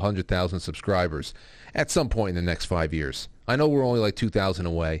line of 100,000 subscribers at some point in the next 5 years. I know we're only like 2,000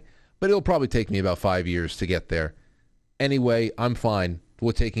 away, but it'll probably take me about 5 years to get there. Anyway, I'm fine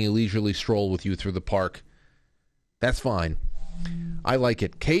with taking a leisurely stroll with you through the park. That's fine. I like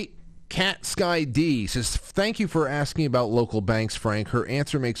it. Cat Sky D says, thank you for asking about local banks, Frank. Her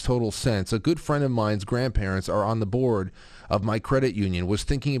answer makes total sense. A good friend of mine's grandparents are on the board of my credit union. Was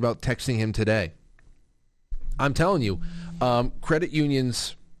thinking about texting him today. I'm telling you, credit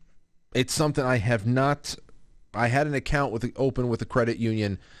unions, it's something I have not... I had an account open with a credit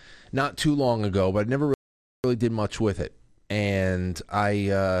union not too long ago, but I never really did much with it. And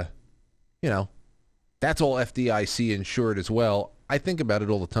I, that's all FDIC insured as well. I think about it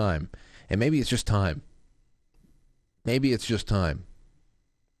all the time. And maybe it's just time.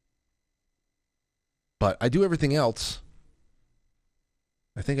 But I do everything else.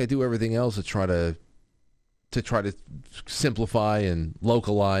 I think I do everything else to try to simplify and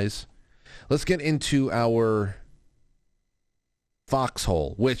localize. Let's get into our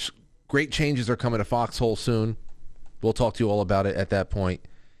Foxhole, which great changes are coming to Foxhole soon. We'll talk to you all about it at that point.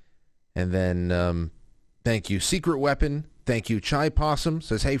 And then, thank you. Secret Weapon, thank you. Chai Possum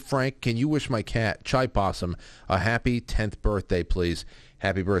says, hey, Frank, can you wish my cat, Chai Possum, a happy 10th birthday, please?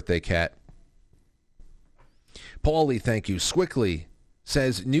 Happy birthday, cat. Paulie, thank you. Squickly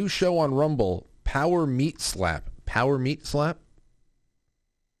says, new show on Rumble, Power Meat Slap. Power Meat Slap?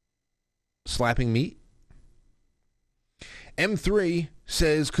 Slapping meat? M3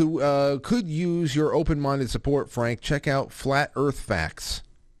 says, could use your open-minded support, Frank. Check out Flat Earth Facts.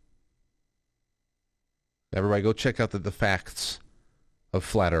 Everybody go check out the facts of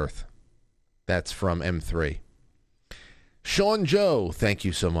Flat Earth. That's from M3. Sean Joe, thank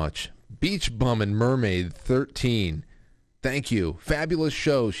you so much. Beach Bum and Mermaid 13. Thank you. Fabulous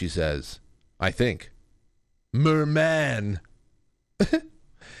show, she says. I think. Merman.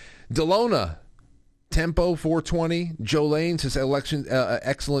 Delona. Tempo 420. Jolene says,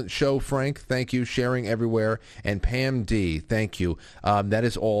 excellent show, Frank. Thank you. Sharing everywhere. And Pam D, thank you. That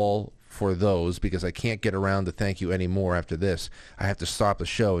is all for those because I can't get around to thank you anymore after this. I have to stop the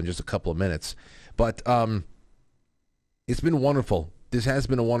show in just a couple of minutes. But it's been wonderful. This has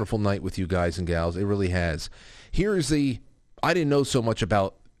been a wonderful night with you guys and gals. It really has. Here is I didn't know so much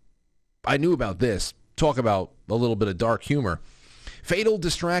about, I knew about this. Talk about a little bit of dark humor. Fatal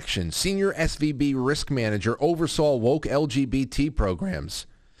Distraction. Senior SVB risk manager oversaw woke LGBT programs.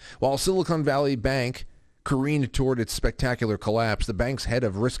 While Silicon Valley Bank careened toward its spectacular collapse, the bank's head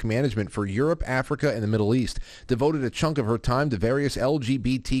of risk management for Europe, Africa, and the Middle East devoted a chunk of her time to various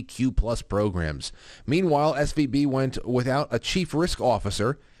LGBTQ plus programs. Meanwhile, SVB went without a chief risk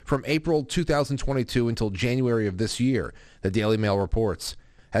officer from April 2022 until January of this year, the Daily Mail reports,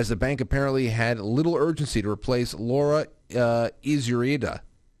 as the bank apparently had little urgency to replace Laura Izurida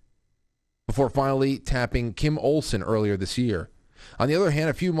before finally tapping Kim Olsen earlier this year. On the other hand,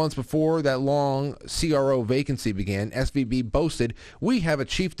 a few months before that long CRO vacancy began, SVB boasted, "We have a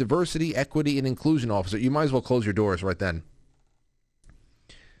chief diversity, equity, and inclusion officer." You might as well close your doors right then.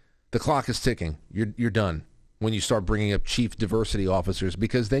 The clock is ticking. You're done when you start bringing up chief diversity officers,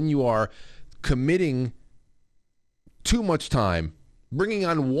 because then you are committing too much time. Bringing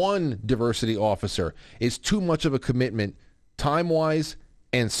on one diversity officer is too much of a commitment, time-wise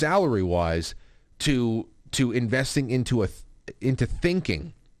and salary-wise, to investing into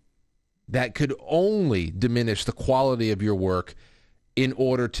thinking that could only diminish the quality of your work in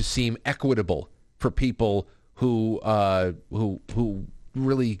order to seem equitable for people who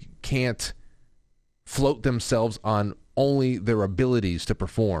really can't float themselves on only their abilities to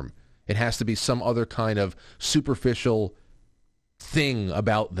perform. It has to be some other kind of superficial thing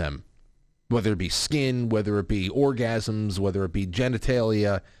about them, whether it be skin, whether it be orgasms, whether it be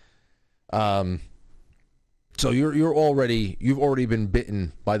genitalia. So you've already been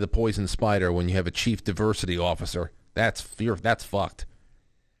bitten by the poison spider when you have a chief diversity officer. That's fucked.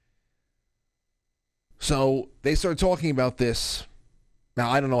 So they started talking about this.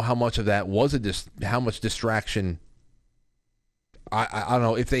 Now I don't know how much of that was how much distraction. I don't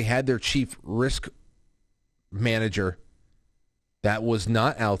know if they had their chief risk manager that was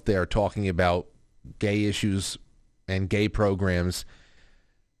not out there talking about gay issues and gay programs.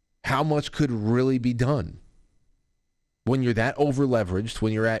 How much could really be done? When you're that over-leveraged,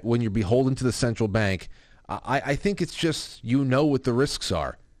 when you're beholden to the central bank, I think it's just what the risks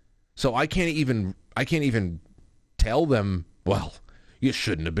are. So I can't even tell them, well, you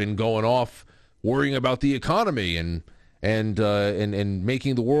shouldn't have been going off worrying about the economy and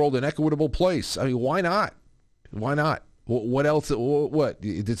making the world an equitable place. I mean, why not? Why not? What else? What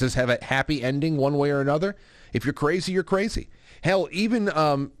does this have a happy ending one way or another? If you're crazy, you're crazy. Hell, even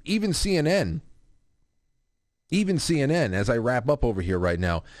CNN. Even CNN, as I wrap up over here right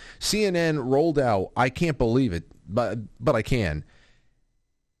now, CNN rolled out, I can't believe it, but I can,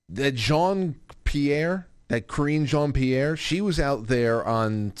 that Karine Jean-Pierre, she was out there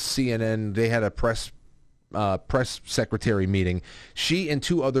on CNN. They had a press secretary meeting. She and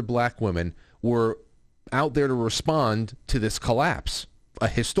two other black women were out there to respond to this collapse, a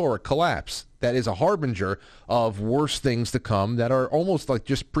historic collapse that is a harbinger of worse things to come that are almost like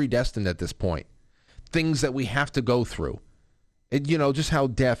just predestined at this point. Things that we have to go through. Just how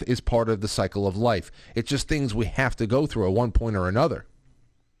death is part of the cycle of life. It's just things we have to go through at one point or another.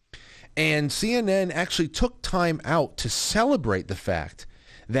 And CNN actually took time out to celebrate the fact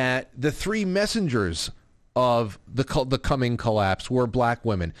that the three messengers of the coming collapse were black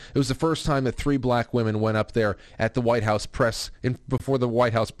women. It was the first time that three black women went up there at the White House before the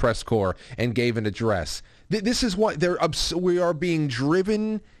White House press corps and gave an address. This is what we are being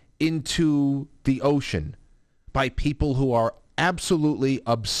driven into the ocean by people who are absolutely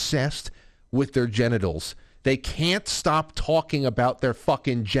obsessed with their genitals. They can't stop talking about their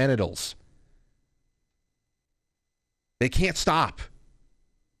fucking genitals. They can't stop.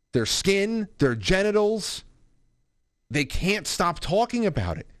 Their skin, their genitals, they can't stop talking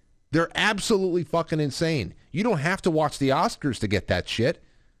about it. They're absolutely fucking insane. You don't have to watch the Oscars to get that shit.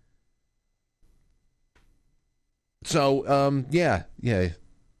 So, yeah. Yeah,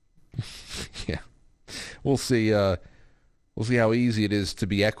 we'll see. We'll see how easy it is to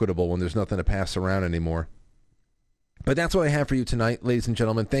be equitable when there's nothing to pass around anymore. But that's what I have for you tonight, ladies and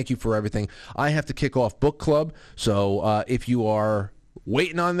gentlemen. Thank you for everything. I have to kick off book club, so if you are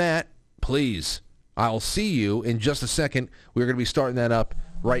waiting on that, please, I'll see you in just a second. We're going to be starting that up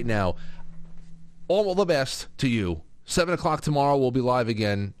right now. All the best to you. 7 o'clock tomorrow, we'll be live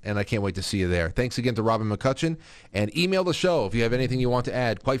again, and I can't wait to see you there. Thanks again to Robin McCutcheon, and email the show if you have anything you want to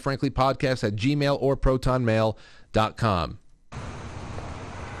add. Quite frankly, podcast at gmail or protonmail.com.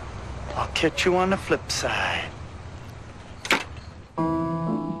 I'll catch you on the flip side.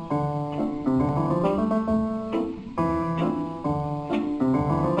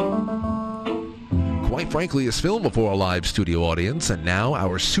 Quite Frankly is filmed before a live studio audience, and now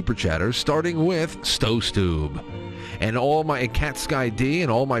our super chatters, starting with Stostube. And all my Cat Sky D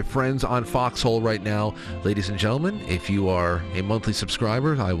and all my friends on Foxhole right now, ladies and gentlemen, if you are a monthly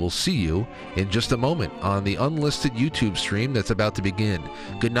subscriber, I will see you in just a moment on the unlisted YouTube stream that's about to begin.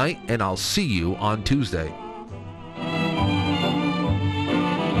 Good night, and I'll see you on Tuesday.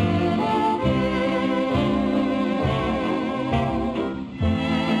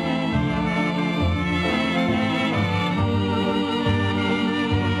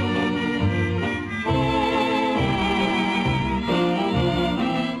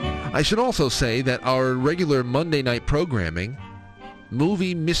 I should also say that our regular Monday night programming,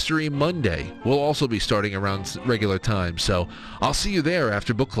 Movie Mystery Monday, will also be starting around regular time. So I'll see you there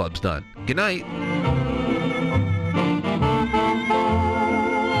after book club's done. Good night.